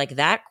because they're like,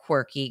 that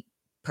quirky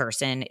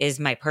person is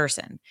my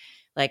person.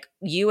 Like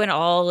you and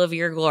all of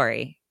your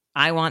glory.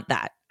 I want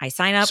that. I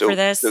sign up for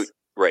this.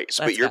 Right.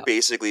 So, but Let's you're go.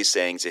 basically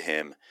saying to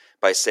him,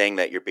 by saying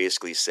that, you're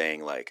basically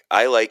saying, like,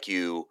 I like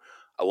you.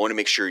 I want to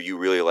make sure you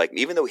really like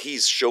me, even though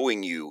he's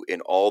showing you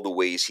in all the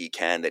ways he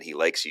can that he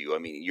likes you. I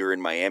mean, you're in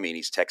Miami and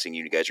he's texting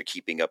you. You guys are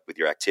keeping up with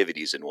your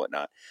activities and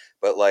whatnot.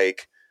 But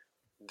like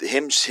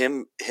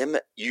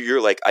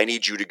you're like, I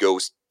need you to go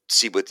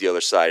see what the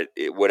other side,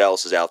 what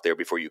else is out there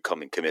before you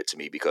come and commit to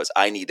me because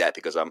I need that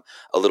because I'm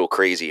a little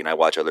crazy and I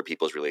watch other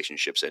people's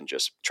relationships and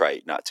just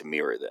try not to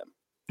mirror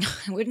them.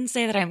 I wouldn't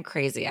say that I'm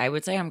crazy. I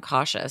would say I'm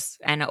cautious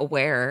and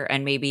aware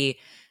and maybe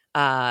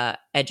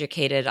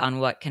educated on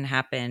what can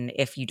happen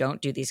if you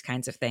don't do these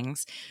kinds of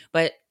things.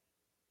 But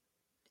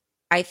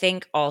I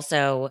think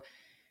also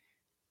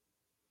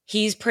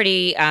he's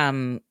pretty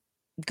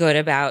good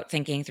about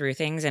thinking through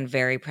things and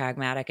very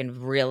pragmatic and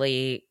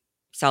really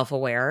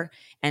self-aware.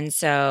 And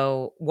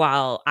so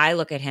while I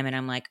look at him and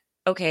I'm like,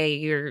 okay,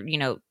 you're, you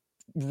know,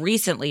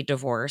 recently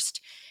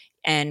divorced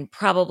and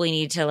probably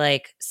need to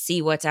like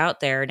see what's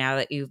out there now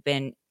that you've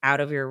been out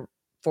of your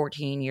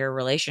 14-year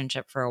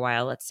relationship for a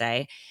while, let's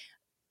say.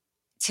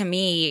 To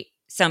me,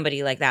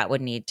 somebody like that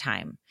would need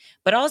time.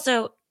 But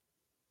also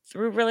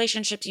through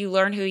relationships, you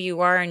learn who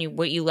you are and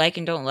what you like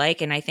and don't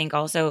like. And I think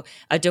also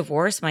a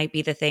divorce might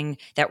be the thing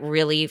that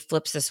really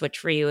flips the switch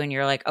for you. And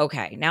you're like,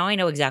 okay, now I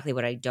know exactly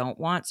what I don't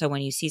want. So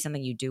when you see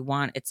something you do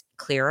want, it's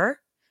clearer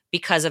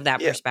because of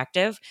that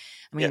perspective.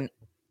 I mean,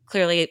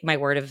 clearly my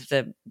word of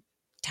the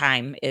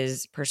time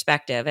is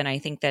perspective. And I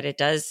think that it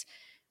does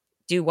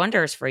do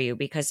wonders for you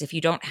because if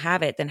you don't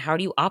have it, then how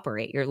do you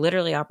operate? You're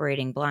literally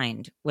operating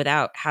blind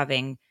without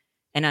having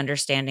an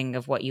understanding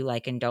of what you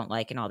like and don't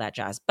like and all that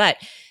jazz. But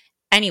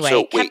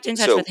anyway, kept in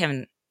touch with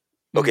him.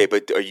 Okay,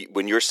 but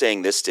when you're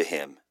saying this to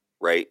him,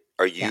 right,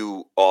 are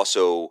you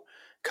also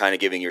kind of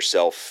giving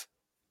yourself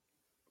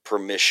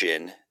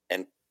permission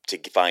and to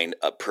find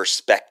a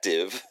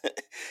perspective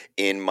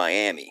in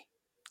Miami?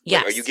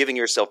 Yes. Like, are you giving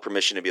yourself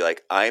permission to be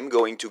like, I'm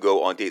going to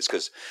go on dates?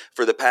 Because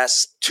for the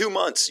past 2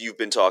 months, you've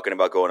been talking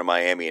about going to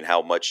Miami and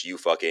how much you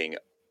fucking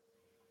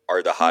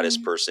are the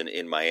hottest person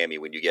in Miami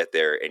when you get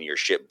there and your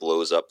shit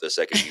blows up the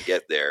second you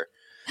get there.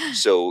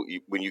 So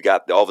when you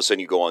got all of a sudden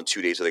you go on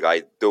 2 days with a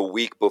guy the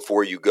week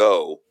before you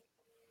go,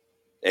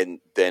 and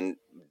then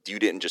you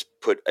didn't just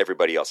put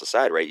everybody else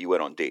aside, right? You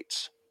went on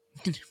dates.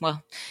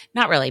 Well,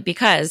 not really,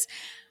 because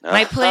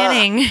my Aha.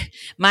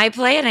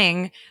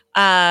 planning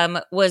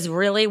was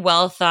really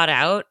well thought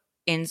out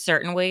in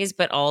certain ways,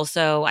 but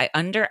also I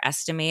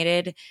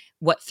underestimated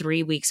what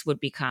 3 weeks would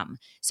become.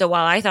 So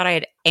while I thought I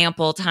had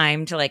ample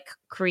time to like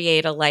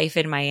create a life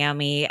in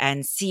Miami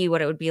and see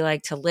what it would be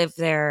like to live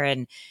there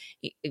and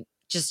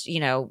just,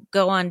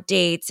 go on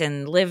dates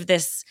and live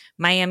this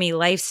Miami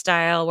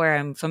lifestyle where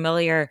I'm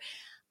familiar,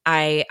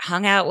 I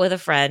hung out with a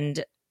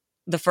friend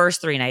the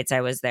first 3 nights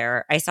I was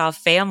there. I saw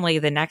family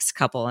the next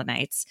couple of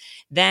nights.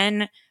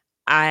 Then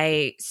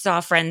I saw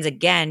friends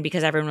again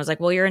because everyone was like,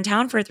 well, you're in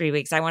town for 3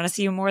 weeks. I want to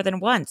see you more than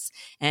once.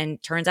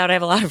 And turns out I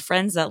have a lot of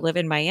friends that live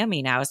in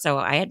Miami now. So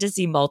I had to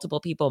see multiple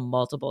people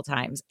multiple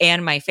times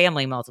and my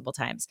family multiple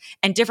times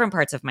and different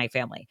parts of my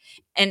family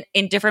and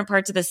in different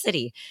parts of the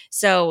city.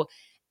 So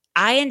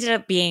I ended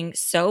up being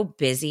so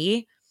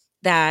busy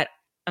that,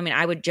 I mean,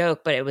 I would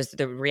joke, but it was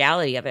the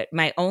reality of it.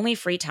 My only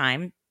free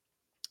time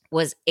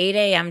was 8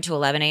 a.m. to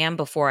 11 a.m.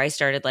 before I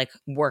started like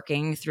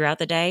working throughout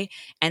the day,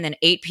 and then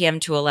 8 p.m.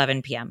 to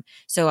 11 p.m.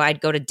 So I'd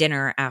go to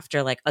dinner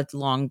after like a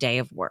long day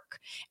of work,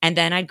 and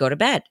then I'd go to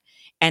bed,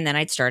 and then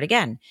I'd start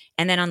again.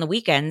 And then on the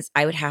weekends,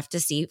 I would have to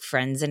see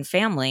friends and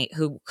family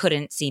who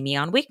couldn't see me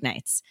on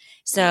weeknights.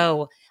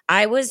 So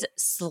I was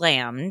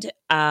slammed.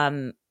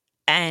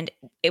 And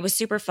it was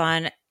super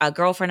fun. A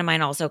girlfriend of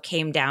mine also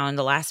came down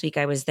the last week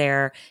I was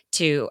there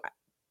to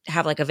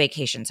have like a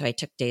vacation. So I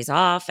took days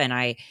off and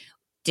I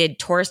did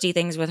touristy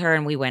things with her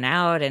and we went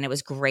out and it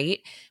was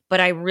great.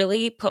 But I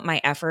really put my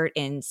effort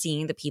in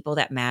seeing the people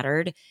that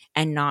mattered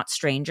and not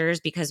strangers,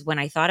 because when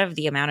I thought of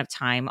the amount of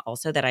time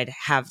also that I'd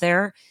have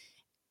there,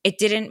 it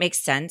didn't make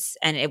sense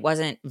and it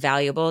wasn't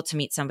valuable to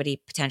meet somebody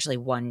potentially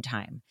one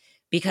time,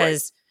 Right.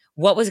 because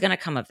what was going to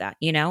come of that?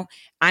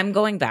 I'm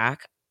going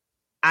back.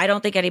 I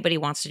don't think anybody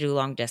wants to do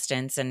long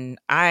distance. And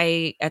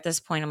at this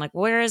point, I'm like,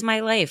 where is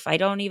my life? I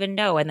don't even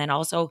know. And then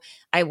also,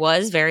 I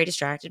was very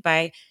distracted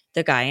by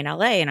the guy in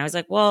LA. And I was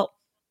like, well,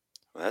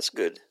 Well, that's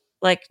good.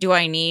 like, do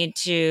I need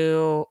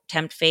to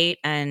tempt fate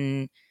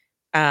and,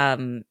 I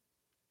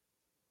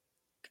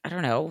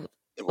don't know,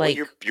 Well, like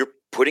you're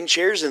putting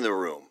chairs in the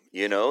room.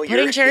 You're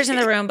putting chairs in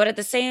the room. But at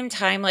the same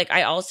time, like,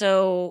 I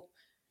also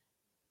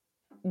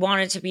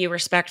wanted to be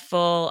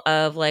respectful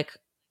of like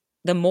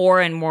the more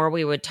and more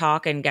we would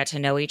talk and get to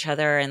know each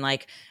other, and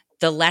like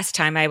the less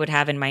time I would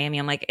have in Miami,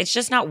 I'm like, it's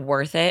just not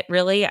worth it,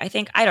 really. I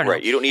don't know.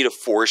 right. You don't need to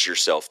force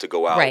yourself to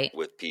go out Right.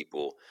 with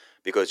people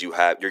because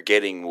you're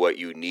getting what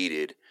you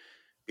needed.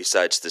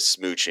 Besides the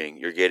smooching,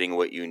 you're getting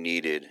what you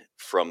needed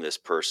from this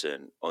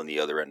person on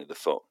the other end of the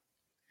phone.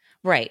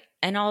 Right.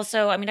 And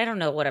also, I mean, I don't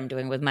know what I'm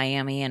doing with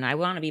Miami and I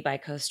want to be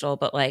bi-coastal,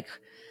 but like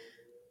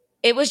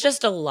it was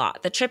just a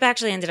lot. The trip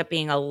actually ended up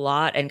being a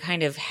lot and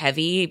kind of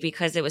heavy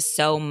because it was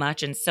so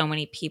much and so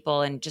many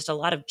people and just a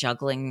lot of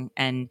juggling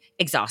and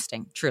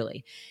exhausting,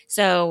 truly.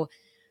 So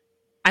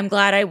I'm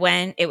glad I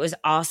went. It was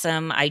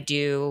awesome. I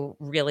do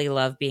really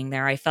love being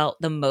there. I felt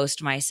the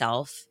most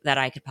myself that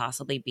I could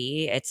possibly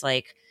be. It's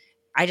like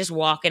I just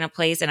walk in a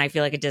place and I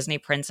feel like a Disney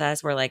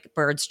princess where like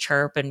birds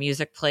chirp and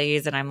music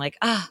plays and I'm like,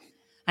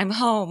 I'm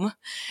home.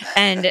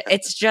 And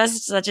it's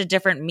just such a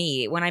different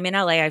me. When I'm in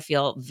LA, I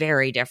feel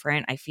very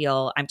different. I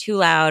feel I'm too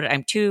loud,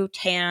 I'm too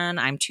tan,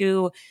 I'm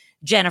too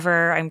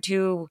Jennifer,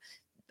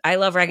 I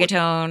love What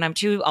reggaeton, I'm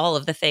too all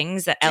of the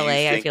things that do you LA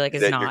I think feel like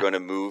is that you're not. going to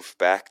move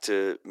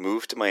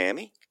to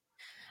Miami?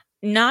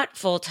 Not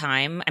full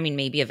time. I mean,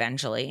 maybe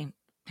eventually.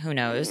 Who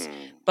knows? Mm,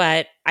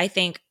 But I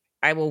think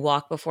I will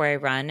walk before I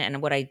run.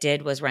 And what I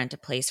did was rent a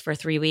place for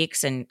 3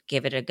 weeks and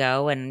give it a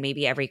go. And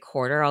maybe every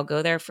quarter I'll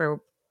go there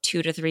for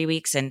 2 to 3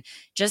 weeks and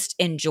just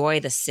enjoy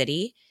the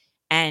city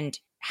and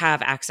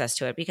have access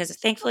to it, because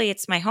thankfully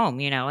it's my home.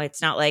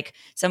 It's not like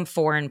some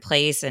foreign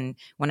place. And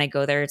when I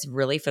go there, it's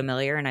really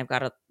familiar and I've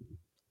got a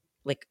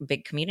like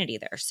big community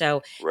there.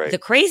 So right. the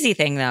crazy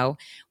thing though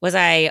was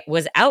I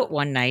was out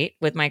one night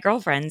with my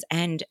girlfriends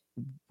and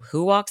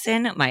who walks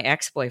in? My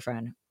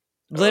ex-boyfriend.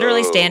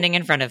 Literally Oh, standing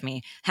in front of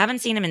me. Haven't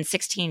seen him in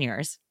 16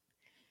 years.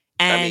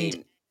 I And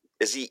mean,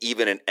 is he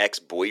even an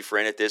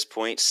ex-boyfriend at this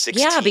point?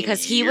 yeah, 16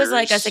 because he was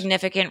like a years?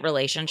 significant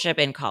relationship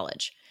in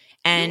college.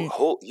 And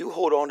You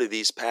hold on to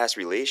these past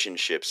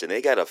relationships, and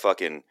they got a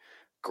fucking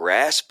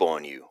grasp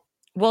on you.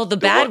 well, the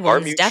The one, bad our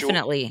ones mutual,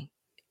 definitely.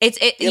 It's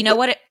yeah, you know but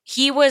what?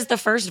 He was the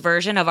first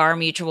version of our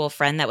mutual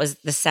friend that was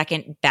the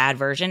second bad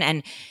version.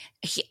 And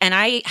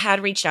I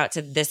had reached out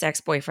to this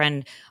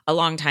ex-boyfriend a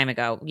long time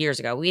ago, years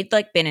ago. We'd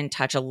like been in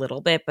touch a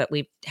little bit, but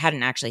we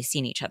hadn't actually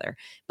seen each other.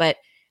 But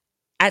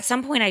at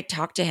some point I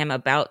talked to him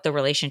about the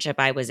relationship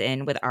I was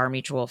in with our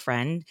mutual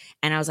friend.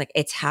 And I was like,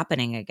 it's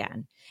happening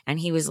again. And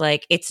he was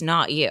like, it's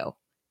not you.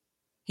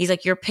 He's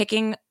like, you're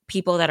picking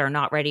people that are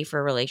not ready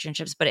for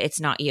relationships, but it's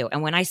not you.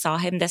 And when I saw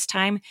him this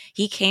time,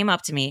 he came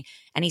up to me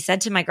and he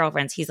said to my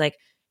girlfriends, he's like,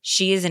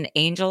 She is an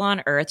angel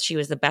on earth. She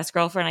was the best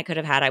girlfriend I could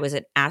have had. I was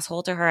an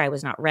asshole to her. I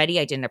was not ready.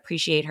 I didn't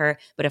appreciate her.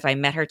 But if I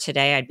met her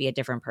today, I'd be a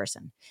different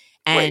person.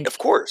 Right, And of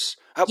course.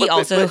 he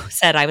also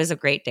said I was a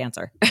great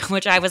dancer,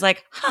 which I was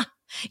like, huh,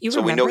 you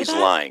so remember we know he's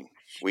that? lying.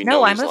 We No,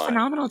 know I'm he's a lying.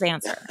 phenomenal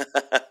dancer.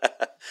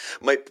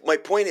 My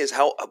point is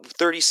how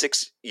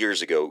 36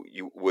 years ago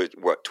you were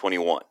what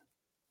 21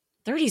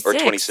 36, or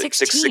 26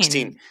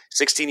 16.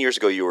 16 years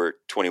ago you were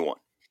 21.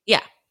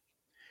 Yeah.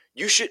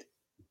 You should.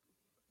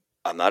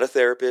 I'm not a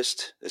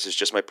therapist. This is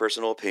just my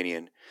personal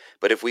opinion.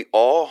 But if we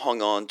all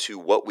hung on to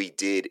what we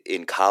did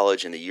in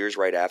college and the years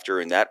right after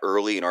and that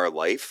early in our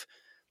life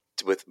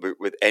with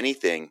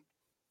anything,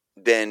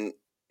 then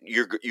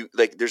you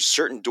like there's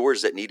certain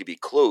doors that need to be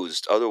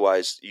closed.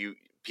 Otherwise,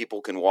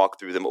 people can walk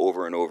through them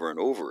over and over and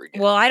over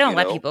again. Well, I don't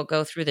let people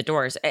go through the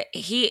doors.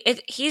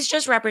 He's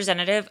just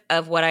representative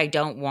of what I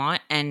don't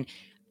want. And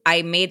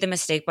I made the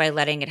mistake by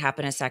letting it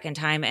happen a second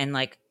time. And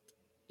like,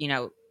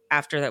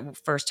 after the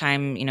first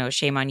time,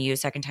 shame on you,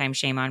 second time,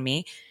 shame on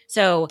me.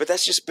 So, but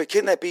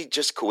can that be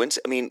just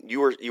coincidence? I mean, you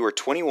were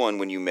 21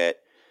 when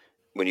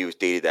you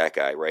dated that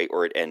guy, right?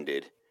 Or it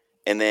ended.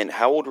 And then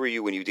how old were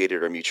you when you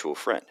dated our mutual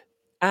friend?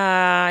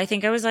 I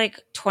think I was like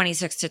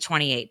 26 to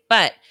 28.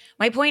 But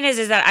my point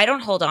is that I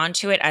don't hold on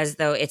to it as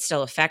though it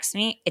still affects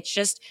me. It's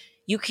just,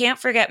 you can't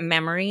forget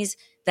memories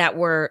that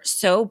were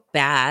so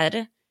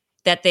bad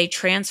that they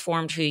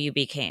transformed who you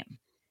became.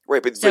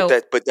 Right, but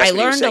that's I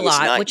learned a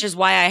lot, which is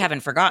why I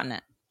haven't forgotten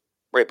it.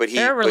 Right, but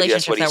there are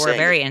relationships that were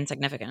very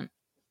insignificant.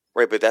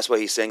 Right, but that's why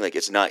he's saying like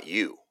it's not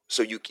you.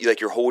 So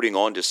you're holding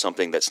on to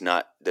something that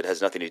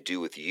has nothing to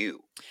do with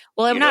you.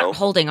 Well, I'm not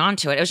holding on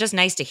to it. It was just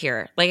nice to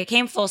hear. Like it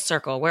came full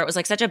circle where it was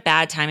like such a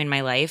bad time in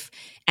my life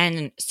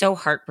and so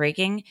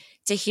heartbreaking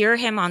to hear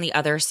him on the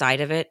other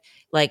side of it,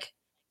 like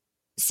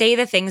say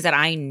the things that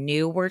I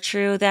knew were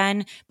true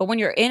then. But when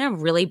you're in a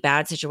really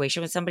bad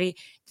situation with somebody,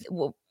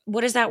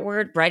 what is that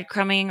word?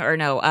 Breadcrumbing or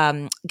no,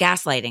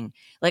 gaslighting.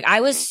 Like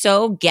I was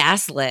so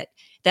gaslit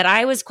that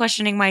I was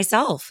questioning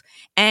myself.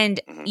 And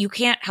you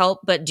can't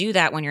help but do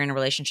that when you're in a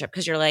relationship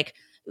because you're like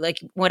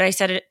what I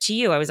said to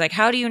you, I was like,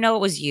 how do you know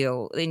it was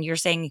you? And you're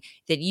saying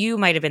that you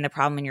might have been the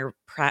problem in your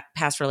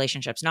past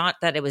relationships, not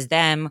that it was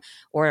them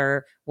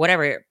or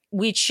whatever.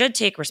 We should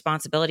take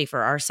responsibility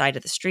for our side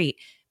of the street.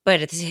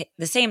 But at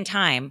the same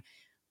time,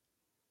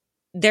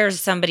 there's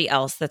somebody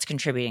else that's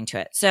contributing to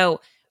it.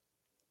 So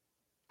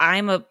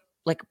I'm a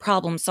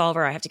problem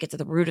solver. I have to get to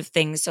the root of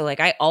things. So like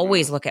I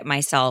always look at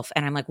myself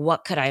and I'm like,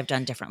 what could I have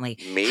done differently?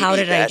 How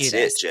did I do this?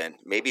 Maybe that's it, Jen.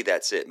 Maybe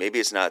that's it. Maybe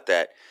it's not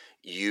that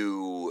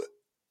you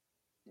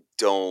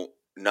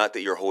not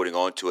that you're holding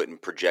on to it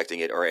and projecting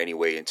it or any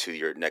way into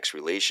your next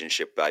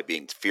relationship by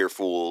being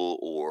fearful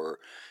or,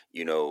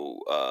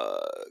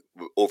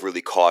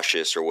 overly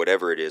cautious or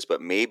whatever it is.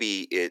 But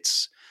maybe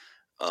it's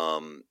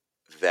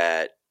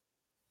that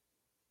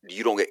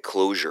you don't get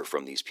closure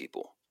from these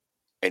people.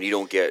 And you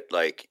don't get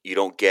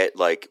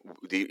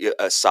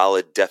a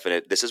solid,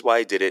 definite, this is why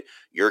I did it.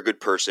 You're a good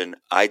person.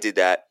 I did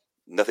that.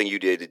 Nothing you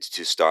did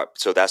to stop.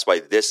 So that's why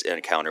this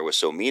encounter was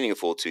so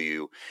meaningful to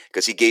you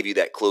because he gave you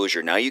that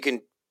closure. Now you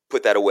can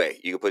put that away.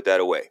 You can put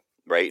that away,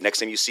 right? Next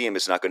time you see him,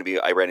 it's not going to be,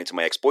 I ran into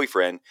my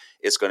ex-boyfriend.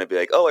 It's going to be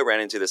like, oh, I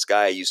ran into this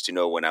guy I used to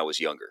know when I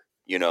was younger.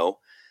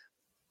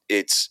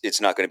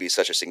 It's not going to be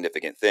such a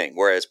significant thing.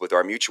 Whereas with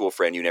our mutual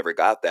friend, you never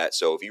got that.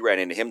 So if you ran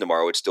into him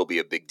tomorrow, it'd still be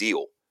a big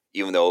deal.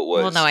 Even though it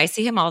was. Well, no, I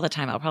see him all the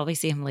time. I'll probably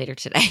see him later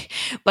today.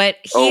 But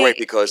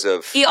because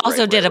of. He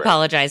also did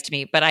apologize to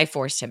me, but I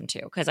forced him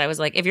to because I was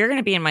like, if you're going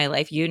to be in my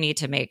life, you need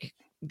to make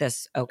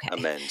this okay.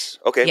 Amends.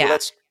 Okay, yeah. Well,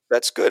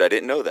 that's good. I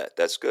didn't know that.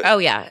 That's good. Oh,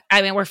 yeah.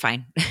 I mean, we're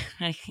fine.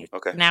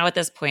 Okay. Now at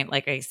this point,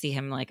 I see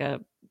him like a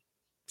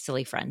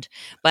silly friend.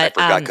 But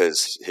I forgot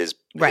because his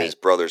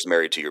brother's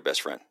married to your best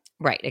friend.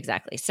 Right,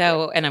 exactly.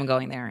 So, and I'm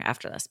going there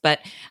after this. But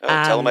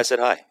tell him I said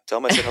hi. Tell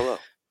him I said hello.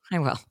 I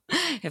will.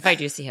 If I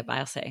do see him,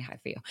 I'll say hi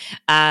for you.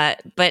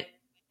 But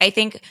I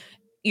think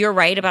you're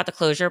right about the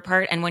closure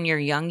part. And when you're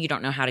young, you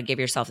don't know how to give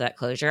yourself that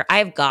closure.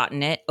 I've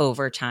gotten it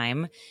over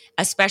time,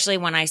 especially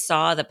when I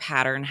saw the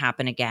pattern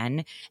happen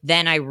again.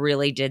 Then I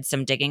really did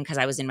some digging because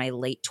I was in my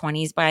late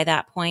 20s by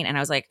that point. And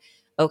I was like,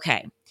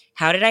 okay,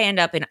 how did I end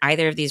up in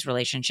either of these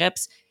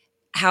relationships?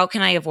 How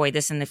can I avoid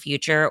this in the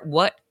future?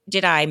 What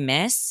did I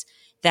miss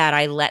that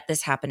I let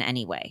this happen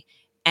anyway?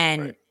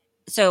 And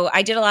so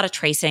I did a lot of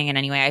tracing and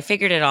anyway, I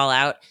figured it all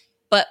out.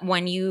 But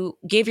when you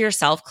give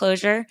yourself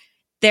closure,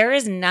 there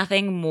is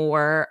nothing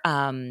more,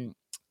 not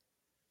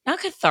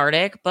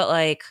cathartic,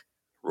 but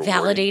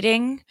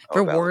validating,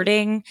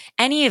 rewarding,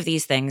 any of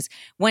these things.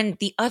 When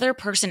the other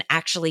person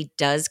actually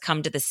does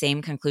come to the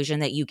same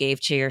conclusion that you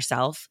gave to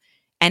yourself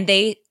and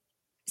they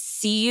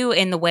see you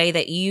in the way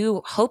that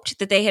you hoped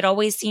that they had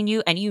always seen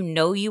you and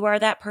you are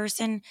that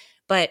person,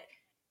 but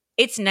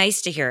it's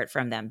nice to hear it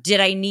from them. Did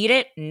I need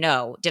it?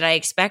 No. Did I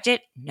expect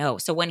it? No.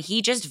 So when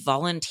he just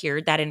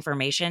volunteered that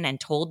information and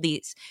told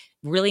these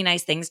really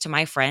nice things to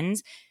my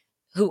friends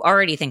who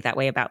already think that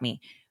way about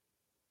me,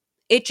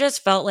 it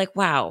just felt like,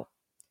 wow,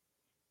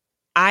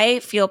 I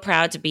feel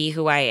proud to be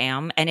who I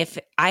am. And if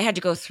I had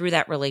to go through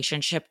that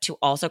relationship to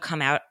also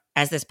come out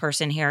as this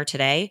person here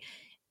today,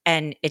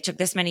 and it took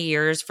this many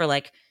years for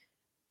like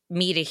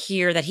me to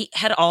hear that he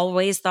had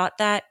always thought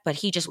that, but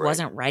he just Right.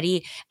 wasn't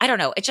ready. I don't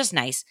know. It's just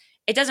nice.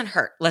 It doesn't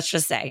hurt. Let's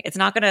just say it's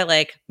not going to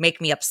like make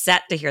me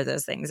upset to hear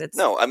those things. It's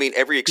No, I mean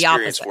every the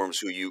experience opposite. forms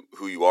who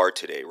you are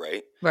today,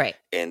 right? Right.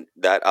 And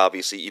that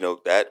obviously,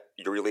 that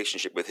your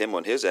relationship with him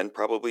on his end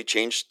probably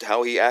changed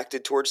how he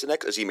acted towards the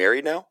next. Is he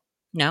married now?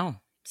 No,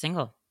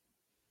 single.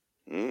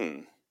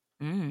 Mm.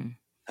 Mm.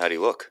 How'd he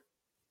look?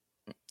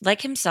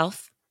 Like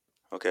himself.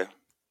 Okay,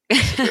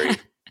 that's a very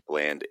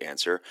bland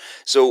answer.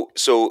 So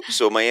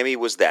Miami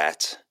was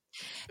that.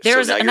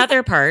 There's now you're-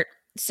 another part.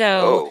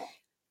 So, Oh,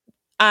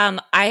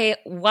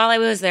 while I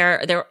was there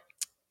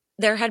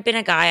had been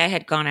a guy I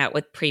had gone out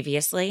with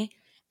previously.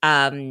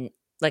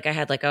 Like I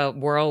had like a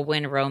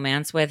whirlwind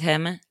romance with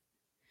him,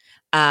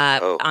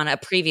 Oh. on a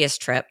previous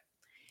trip.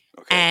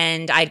 okay.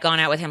 And I'd gone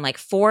out with him like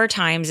 4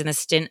 times in the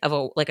stint of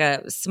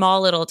a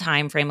small little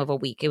time frame of a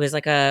week. It was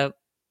like a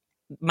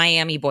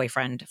Miami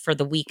boyfriend for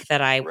the week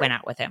that I Right. went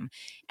out with him.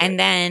 Right. And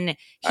then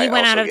I he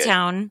went out also of get-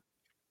 town.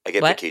 I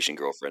get What? vacation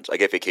girlfriends. I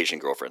get vacation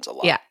girlfriends a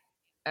lot. Yeah.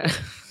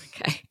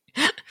 Okay.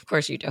 Of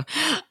course you do.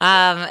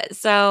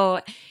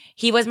 So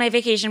he was my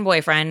vacation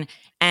boyfriend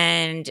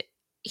and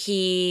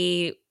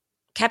he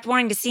kept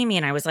wanting to see me.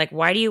 And I was like,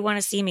 why do you want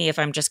to see me if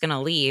I'm just going to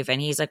leave? And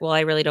he's like, well,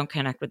 I really don't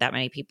connect with that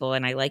many people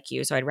and I like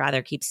you. So I'd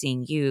rather keep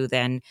seeing you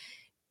than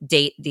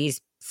date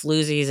these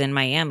floozies in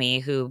Miami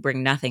who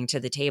bring nothing to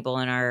the table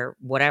and are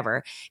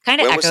whatever.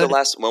 Kind of When was the echoed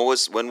last?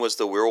 When was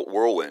the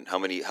whirlwind?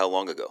 How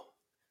long ago?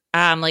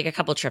 like a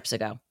couple trips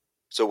ago.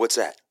 So what's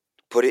that?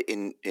 Put it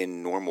in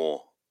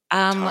normal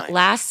time.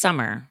 Last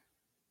summer.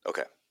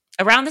 Okay.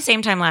 Around the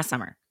same time last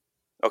summer.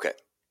 Okay.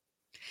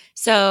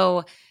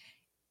 So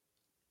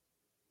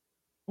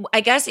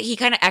I guess he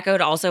kind of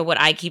echoed also what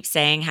I keep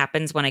saying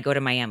happens when I go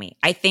to Miami.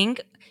 I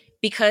think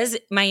because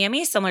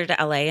Miami is similar to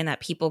LA in that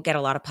people get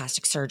a lot of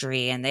plastic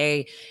surgery and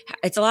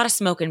it's a lot of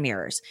smoke and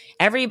mirrors.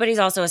 Everybody's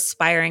also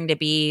aspiring to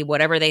be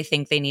whatever they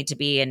think they need to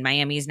be. And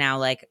Miami's now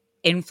like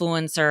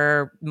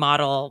influencer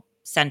model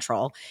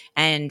central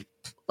and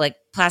like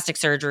plastic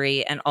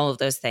surgery and all of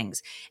those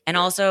things. And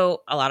also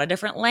a lot of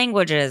different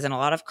languages and a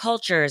lot of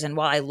cultures. And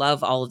while I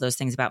love all of those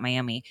things about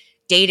Miami,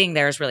 dating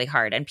there is really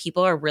hard and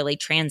people are really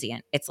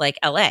transient. It's like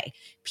LA.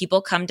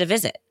 People come to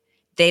visit.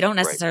 They don't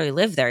necessarily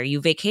live there.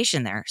 You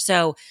vacation there.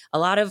 So a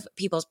lot of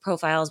people's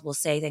profiles will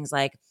say things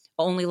like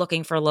only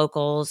looking for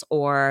locals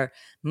or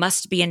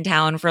must be in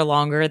town for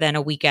longer than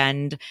a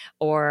weekend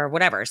or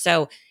whatever.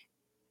 So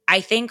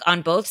I think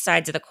on both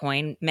sides of the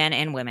coin, men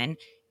and women,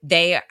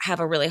 they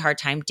have a really hard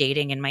time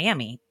dating in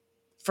Miami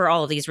for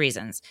all of these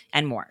reasons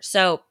and more.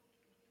 So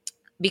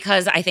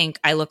because I think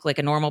I look like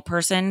a normal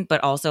person,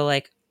 but also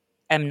like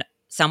am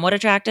somewhat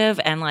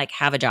attractive and like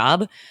have a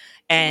job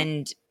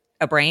and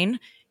a brain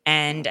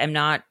and am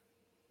not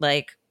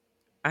like,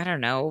 I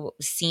don't know,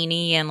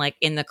 sceney and like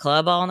in the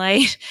club all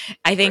night.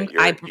 I think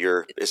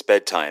It's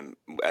bedtime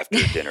after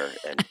dinner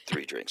and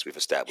 3 drinks. We've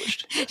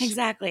established. Yes.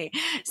 Exactly.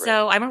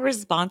 So I'm a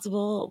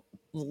responsible,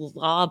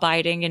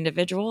 law-abiding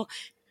individual.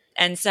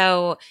 And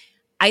so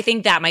I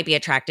think that might be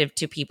attractive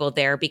to people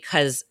there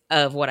because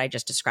of what I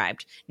just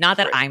described. Not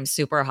that I'm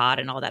super hot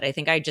and all that. I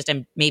think I just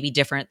am maybe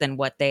different than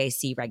what they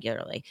see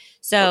regularly.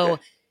 So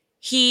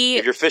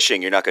if you're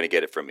fishing, you're not going to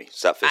get it from me.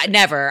 Stop fishing.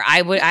 Never.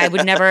 I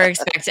would never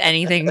expect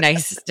anything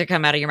nice to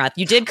come out of your mouth.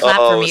 You did clap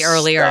for me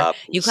earlier.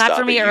 You clapped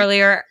for me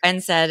earlier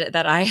and said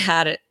that I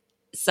had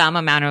some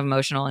amount of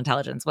emotional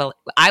intelligence. Well,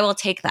 I will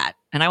take that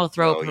and I will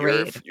throw a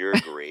parade. You're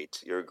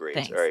great. You're great.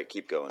 Thanks. All right,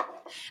 keep going.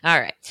 All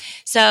right.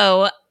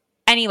 So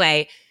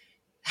anyway,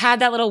 had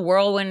that little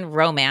whirlwind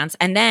romance.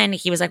 And then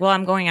he was like, well,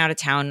 I'm going out of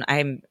town.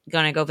 I'm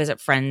going to go visit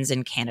friends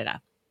in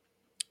Canada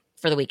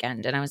for the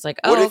weekend. And I was like,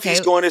 oh, what if okay.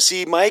 he's going to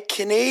see Mike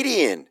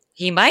Canadian?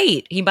 He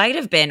might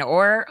have been,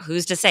 or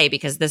who's to say,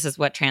 because this is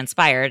what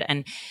transpired.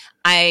 And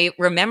I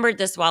remembered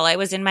this while I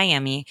was in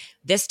Miami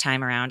this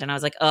time around. And I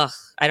was like, ugh,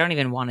 I don't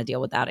even want to deal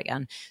with that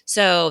again.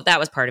 So that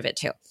was part of it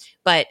too.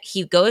 But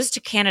he goes to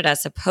Canada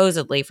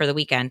supposedly for the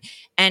weekend.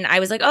 And I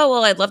was like, oh,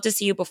 well, I'd love to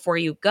see you before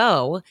you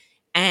go.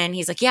 And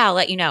he's like, yeah, I'll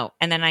let you know.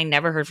 And then I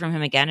never heard from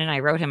him again. And I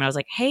wrote him and I was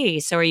like,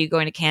 hey, so are you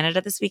going to Canada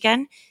this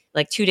weekend?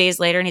 Like 2 days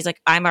later. And he's like,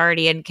 I'm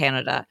already in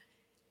Canada.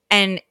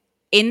 And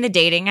in the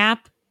dating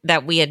app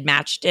that we had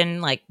matched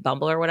in, like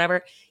Bumble or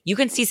whatever, you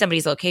can see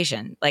somebody's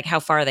location, like how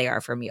far they are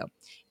from you.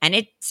 And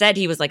it said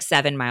he was like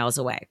 7 miles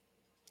away.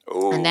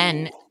 Ooh. And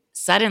then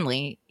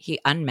suddenly he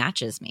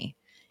unmatches me.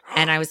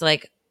 And I was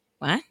like,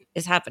 what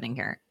is happening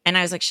here? And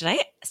I was like, should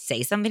I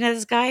say something to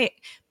this guy?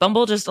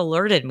 Bumble just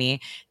alerted me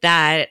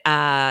that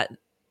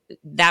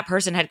that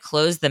person had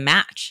closed the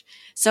match.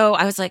 So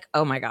I was like,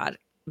 oh my God,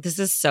 this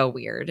is so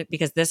weird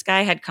because this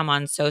guy had come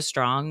on so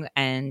strong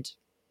and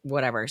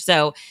whatever.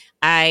 So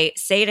I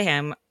say to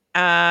him,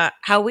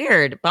 how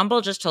weird.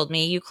 Bumble just told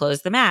me you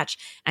closed the match.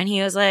 And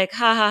he was like,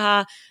 ha ha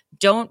ha,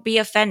 don't be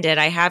offended.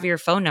 I have your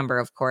phone number,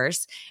 of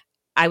course.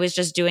 I was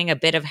just doing a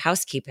bit of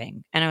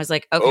housekeeping. And I was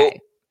like, okay.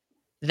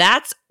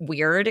 that's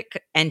weird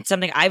and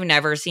something I've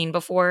never seen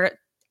before.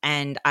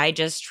 And I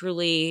just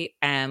truly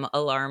am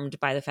alarmed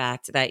by the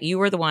fact that you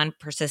were the one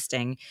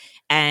persisting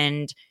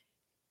and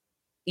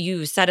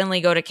you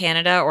suddenly go to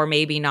Canada, or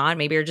maybe not.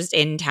 Maybe you're just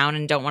in town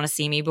and don't want to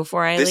see me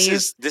before I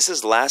leave. This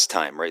is last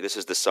time, right? This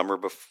is the summer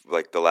before,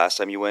 like the last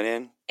time you went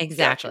in?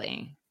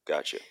 Exactly.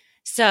 Gotcha.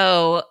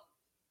 So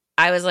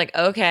I was like,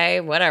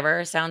 okay,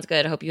 whatever. Sounds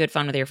good. Hope you had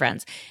fun with your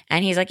friends.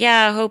 And he's like,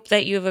 yeah, I hope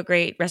that you have a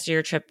great rest of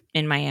your trip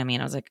in Miami.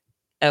 And I was like,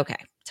 okay,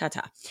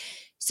 ta-ta.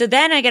 So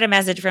then I get a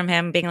message from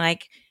him being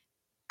like,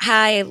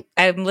 hi,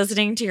 I'm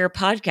listening to your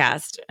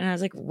podcast. And I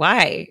was like,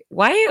 why?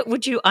 Why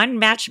would you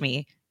unmatch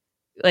me?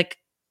 Like,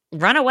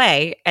 run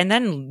away and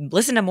then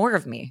listen to more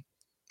of me.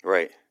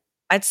 Right.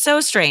 It's so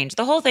strange.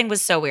 The whole thing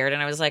was so weird.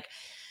 And I was like,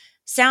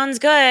 sounds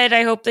good.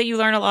 I hope that you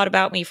learn a lot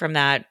about me from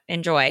that.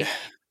 Enjoy.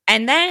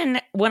 And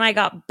then when I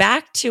got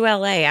back to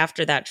LA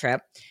after that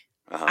trip,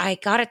 I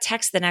got a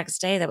text the next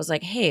day that was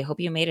like, hey, hope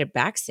you made it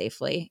back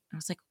safely. I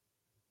was like,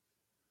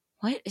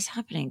 what is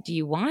happening? Do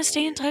you want to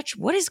stay in touch?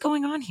 What is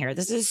going on here?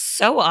 This is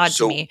so odd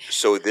to me.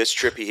 So this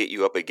trip he hit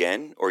you up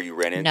again, or you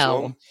ran into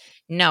him?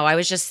 No, I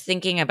was just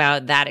thinking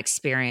about that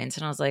experience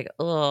and I was like,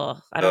 oh,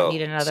 I don't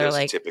need another it's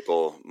a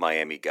typical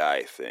Miami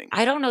guy thing.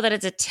 I don't know that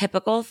it's a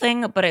typical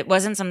thing, but it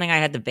wasn't something I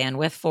had the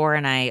bandwidth for.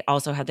 And I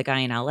also had the guy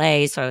in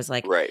LA. So I was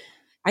like, right.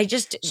 I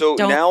just so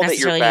don't now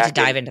necessarily that you're need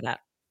to dive into that.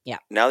 Yeah.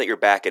 Now that you're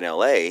back in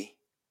LA,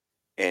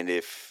 and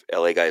if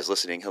LA guy is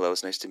listening, hello,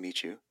 it's nice to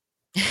meet you.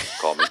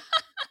 Call me.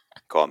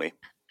 Call me.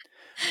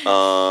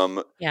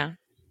 Yeah.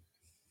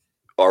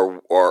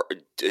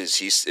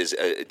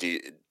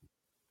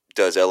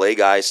 Does LA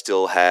guys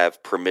still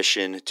have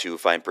permission to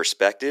find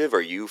perspective?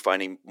 Are you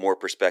finding more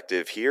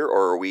perspective here,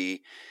 or are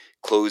we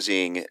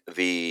closing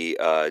the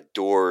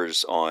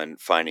doors on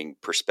finding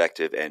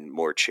perspective and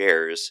more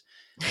chairs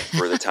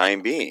for the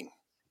time being?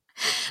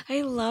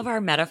 I love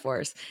our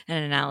metaphors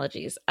and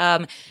analogies.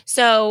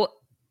 So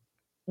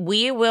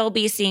we will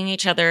be seeing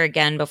each other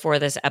again before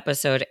this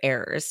episode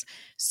airs.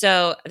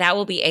 So that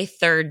will be a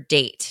third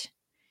date.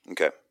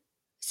 Okay.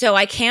 So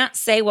I can't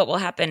say what will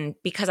happen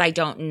because I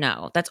don't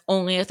know. That's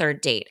only a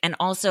third date. And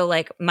also,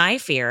 like, my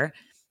fear,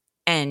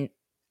 and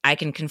I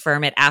can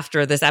confirm it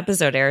after this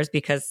episode airs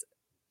because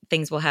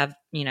things will have,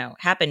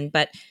 happen,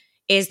 but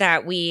is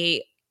that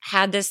we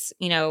had this,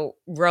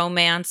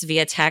 romance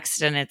via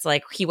text, and it's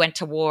like he went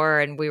to war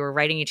and we were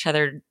writing each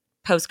other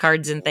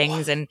postcards and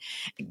things, and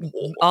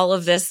all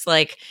of this,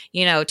 like,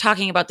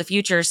 talking about the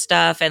future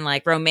stuff and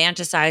like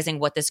romanticizing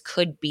what this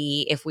could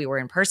be if we were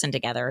in person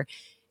together.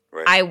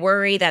 Right. I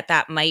worry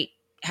that might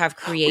have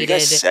created. Were you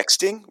guys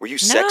sexting? Were you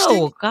sexting?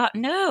 No, God,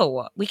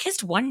 no. We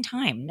kissed one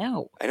time.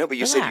 No. I know, but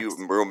you said you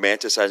were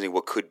romanticizing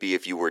what could be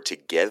if you were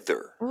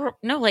together.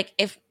 No, like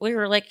if we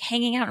were like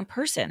hanging out in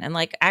person and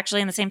like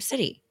actually in the same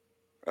city.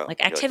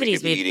 Like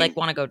activities we'd like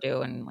want to go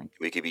do, and like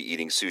we could be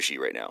eating sushi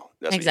right now.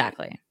 That's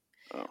exactly.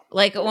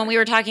 Like when we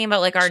were talking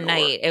about like our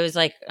night, it was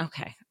like,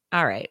 okay,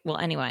 all right. Well,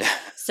 anyway,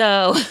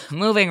 so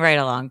moving right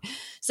along.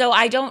 So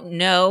I don't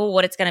know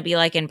what it's going to be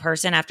like in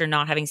person after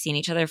not having seen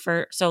each other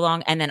for so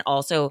long. And then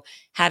also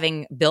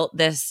having built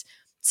this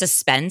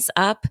suspense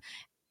up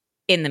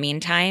in the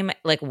meantime,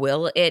 like,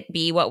 will it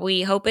be what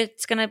we hope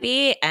it's going to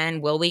be?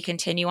 And will we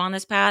continue on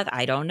this path?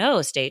 I don't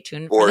know. Stay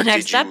tuned for the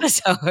next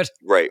episode.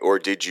 Right. Or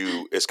did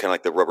you, it's kind of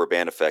like the rubber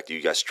band effect.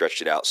 You guys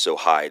stretched it out so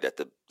high that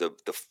the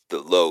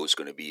low is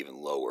going to be even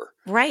lower.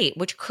 Right.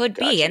 Which could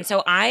be. And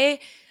so I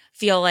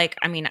feel like,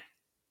 I mean,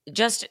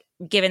 just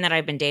given that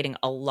I've been dating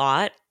a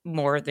lot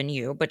more than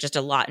you, but just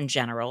a lot in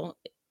general,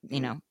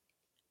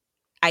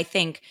 I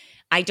think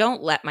I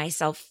don't let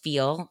myself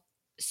feel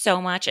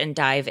so much and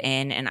dive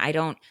in, and I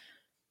don't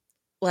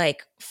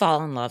like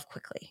fall in love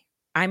quickly.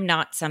 I'm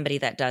not somebody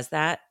that does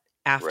that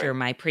after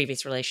my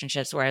previous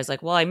relationships where I was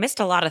like, well, I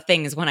missed a lot of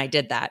things when I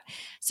did that.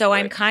 So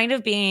I'm kind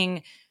of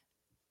being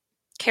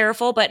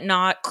careful, but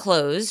not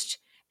closed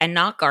and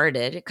not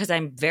guarded, because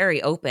I'm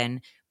very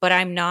open, but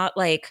I'm not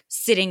like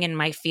sitting in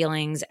my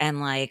feelings and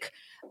like,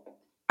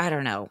 I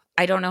don't know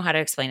how to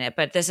explain it,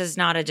 but this is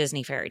not a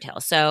Disney fairy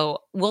tale. So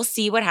we'll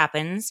see what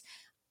happens.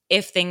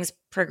 If things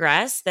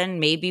progress, then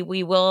maybe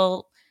we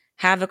will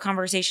have a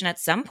conversation at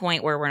some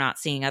point where we're not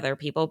seeing other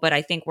people. But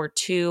I think we're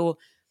too,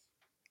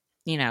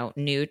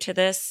 new to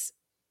this.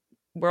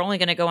 We're only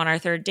going to go on our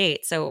third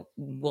date. So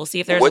we'll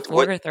see if there's a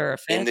fourth or a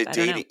fifth. In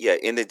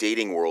the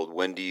dating world,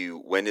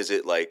 when is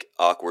it like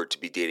awkward to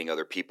be dating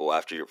other people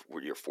after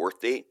your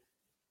fourth date?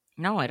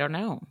 No, I don't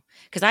know.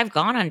 Because I've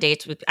gone on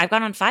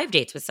 5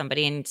 dates with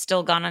somebody and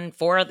still gone on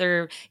 4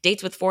 other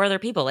dates with 4 other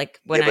people. Like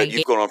but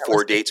you've gone on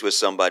 4 dates with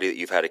somebody that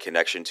you've had a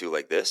connection to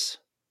like this?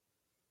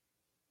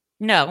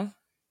 No.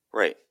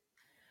 Right.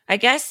 I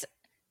guess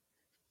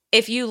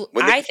if you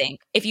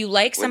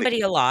like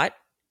somebody a lot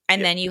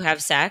and then you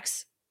have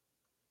sex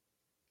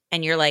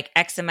and you're like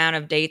X amount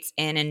of dates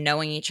in and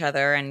knowing each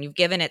other and you've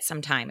given it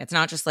some time. It's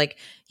not just like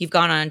you've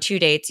gone on 2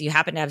 dates, you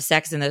happen to have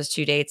sex in those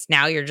 2 dates.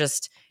 Now you're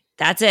just,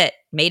 that's it,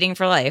 mating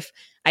for life.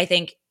 I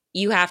think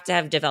you have to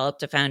have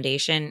developed a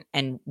foundation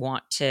and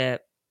want to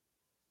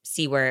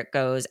see where it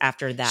goes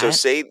after that. So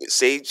say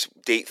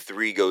date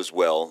 3 goes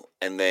well,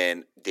 and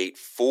then date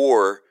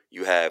 4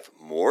 you have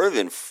more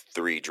than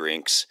 3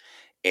 drinks,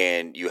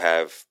 and you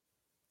have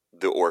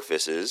the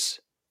orifices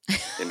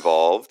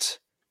involved,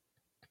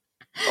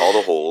 all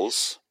the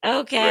holes.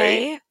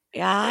 Okay. Right?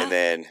 Yeah. And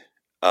then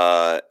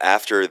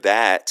after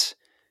that,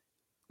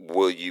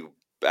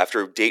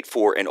 after date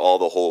 4 and all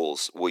the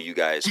holes, will you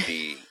guys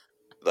be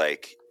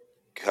like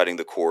cutting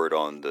the cord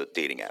on the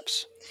dating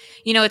apps?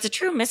 You know, it's a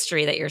true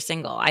mystery that you're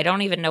single. I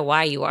don't even know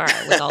why you are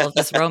with all of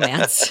this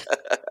romance.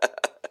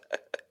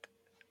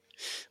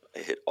 I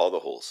hit all the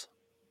holes.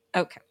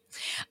 Okay.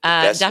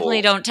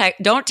 Definitely hole.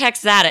 don't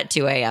text that at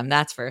 2 a.m.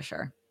 That's for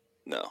sure.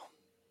 No.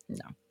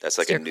 No. That's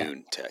like Circa. a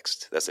noon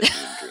text. That's a noon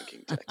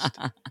drinking text.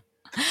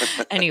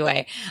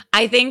 Anyway,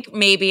 I think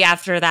maybe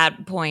after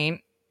that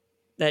point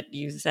that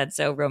you said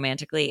so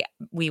romantically,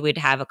 we would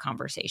have a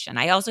conversation.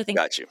 I also think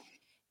Got you.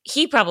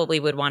 he probably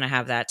would want to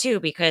have that too,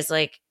 because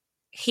like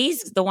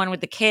he's the one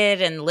with the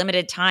kid and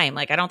limited time.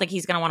 Like I don't think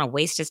he's going to want to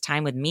waste his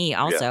time with me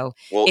also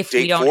Well, if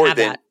date we don't 4, have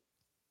then, that.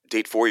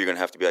 Date 4, you're going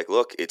to have to be like,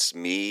 look, it's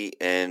me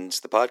and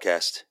the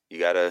podcast. You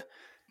got to,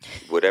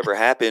 whatever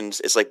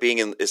happens, it's like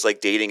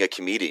dating a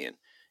comedian.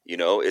 You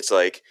know, it's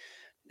like,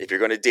 if you're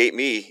going to date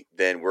me,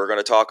 then we're going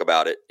to talk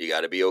about it. You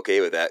got to be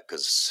okay with that,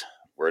 because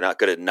we're not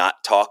going to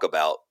not talk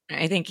about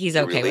I think he's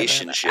the okay with it.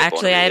 relationship. on a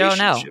Actually, I don't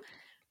know. relationship.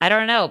 I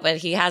don't know, but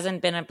he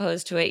hasn't been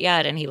opposed to it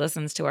yet, and he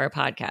listens to our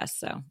podcast.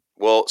 So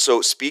Well,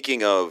 so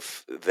speaking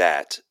of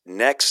that,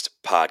 next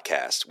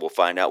podcast, we'll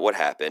find out what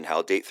happened,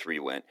 how date 3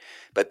 went.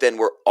 But then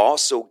we're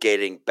also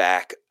getting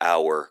back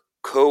our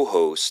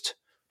co-host,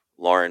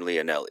 Lauren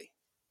Leonelli.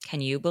 can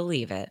you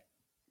believe it?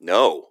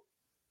 No,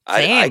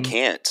 I Same.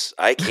 can't.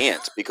 I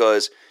can't,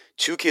 because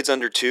 2 kids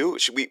under 2.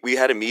 We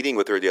had a meeting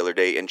with her the other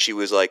day, and she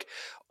was like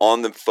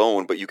on the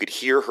phone, but you could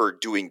hear her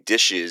doing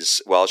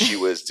dishes while she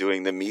was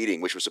doing the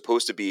meeting, which was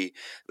supposed to be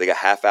like a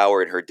half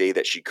hour in her day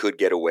that she could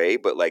get away,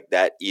 but like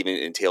that even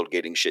entailed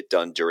getting shit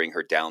done during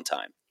her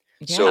downtime.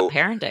 Yeah, So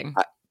parenting.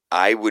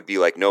 I would be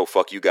like, no,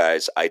 fuck you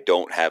guys. I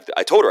don't have.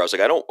 I told her, I was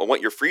like, I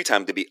want your free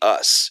time to be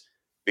us,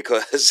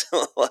 because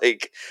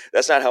like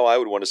that's not how I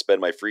would want to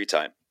spend my free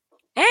time.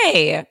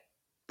 Hey,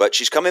 But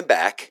she's coming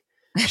back.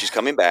 She's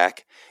coming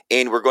back,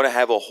 and we're going to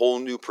have a whole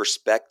new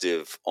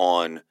perspective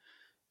on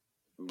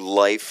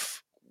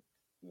life.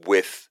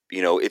 With,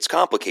 it's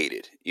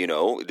complicated.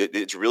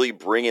 It's really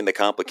bringing the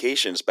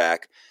complications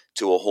back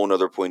to a whole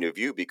nother point of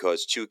view,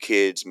 because 2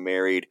 kids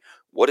married.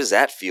 What does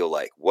that feel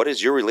like? What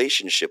is your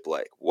relationship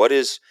like?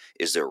 Is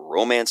there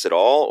romance at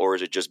all, or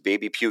is it just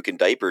baby puke and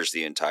diapers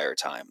the entire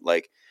time?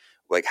 Like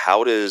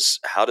how does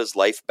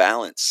life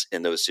balance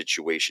in those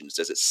situations?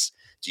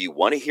 Do you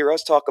want to hear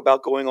us talk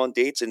about going on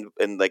dates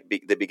and like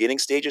the beginning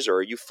stages, or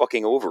are you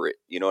fucking over it?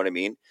 You know what I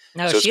mean?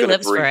 no, So it's she gonna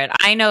lives for it.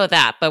 I know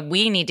that, but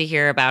we need to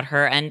hear about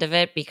her end of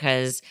it,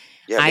 because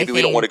maybe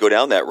we don't want to go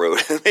down that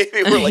road.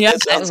 Maybe we're like,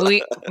 that sounds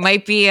we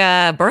might be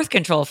birth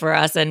control for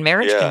us and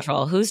marriage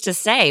control. Who's to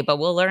say? But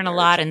we'll learn a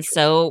lot, and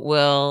so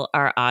will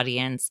our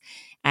audience.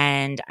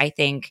 And I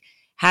think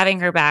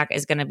having her back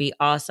is going to be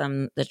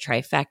awesome. The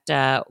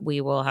trifecta. We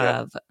will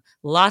have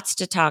lots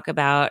to talk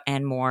about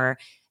and more.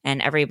 And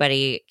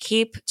everybody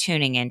keep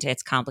tuning into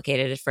It's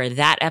Complicated for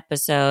that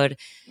episode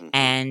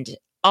and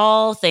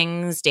all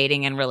things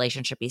dating and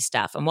relationship-y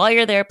stuff. And while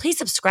you're there, please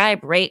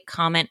subscribe, rate,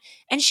 comment,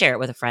 and share it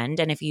with a friend.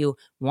 And if you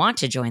want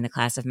to join the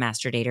class of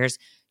master daters,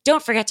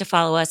 don't forget to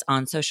follow us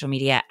on social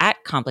media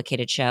at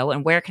Complicated Show.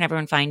 And where can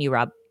everyone find you,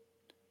 Rob?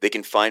 They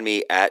can find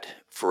me at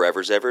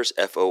Forevers Evers,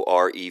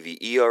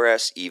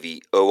 FOREVERS,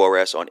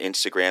 EVORS on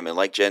Instagram. And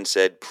like Jen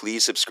said,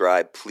 please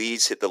subscribe.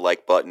 Please hit the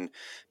like button.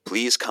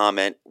 Please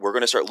comment. We're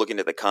going to start looking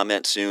at the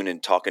comments soon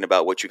and talking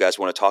about what you guys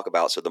want to talk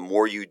about. So the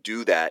more you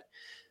do that,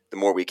 the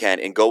more we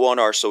can. And go on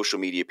our social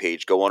media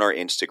page, go on our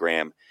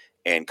Instagram,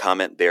 and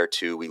comment there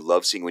too. We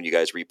love seeing when you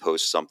guys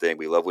repost something.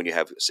 We love when you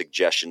have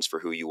suggestions for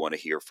who you want to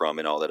hear from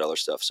and all that other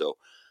stuff. So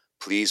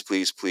please,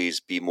 please, please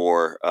be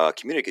more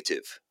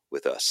communicative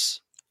with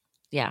us.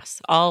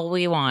 Yes. All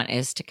we want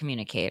is to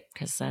communicate,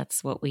 because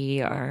that's what we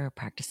are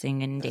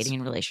practicing in dating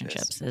and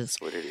relationships.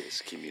 That's what it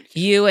is.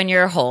 Communication. You and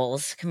your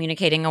holes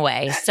communicating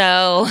away.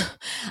 So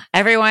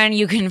everyone,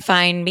 you can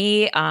find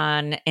me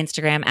on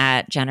Instagram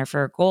at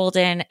Jennifer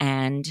Golden,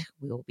 and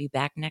we will be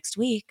back next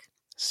week.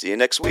 See you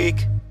next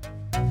week.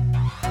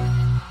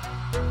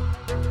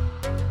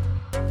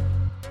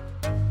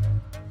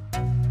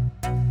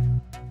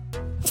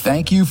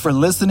 Thank you for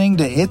listening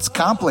to It's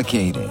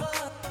Complicated.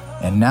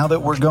 And now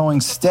that we're going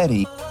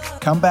steady,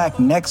 come back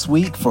next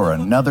week for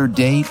another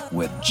date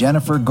with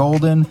Jennifer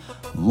Golden,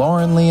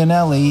 Lauren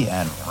Leonelli,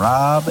 and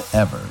Rob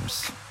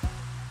Evers.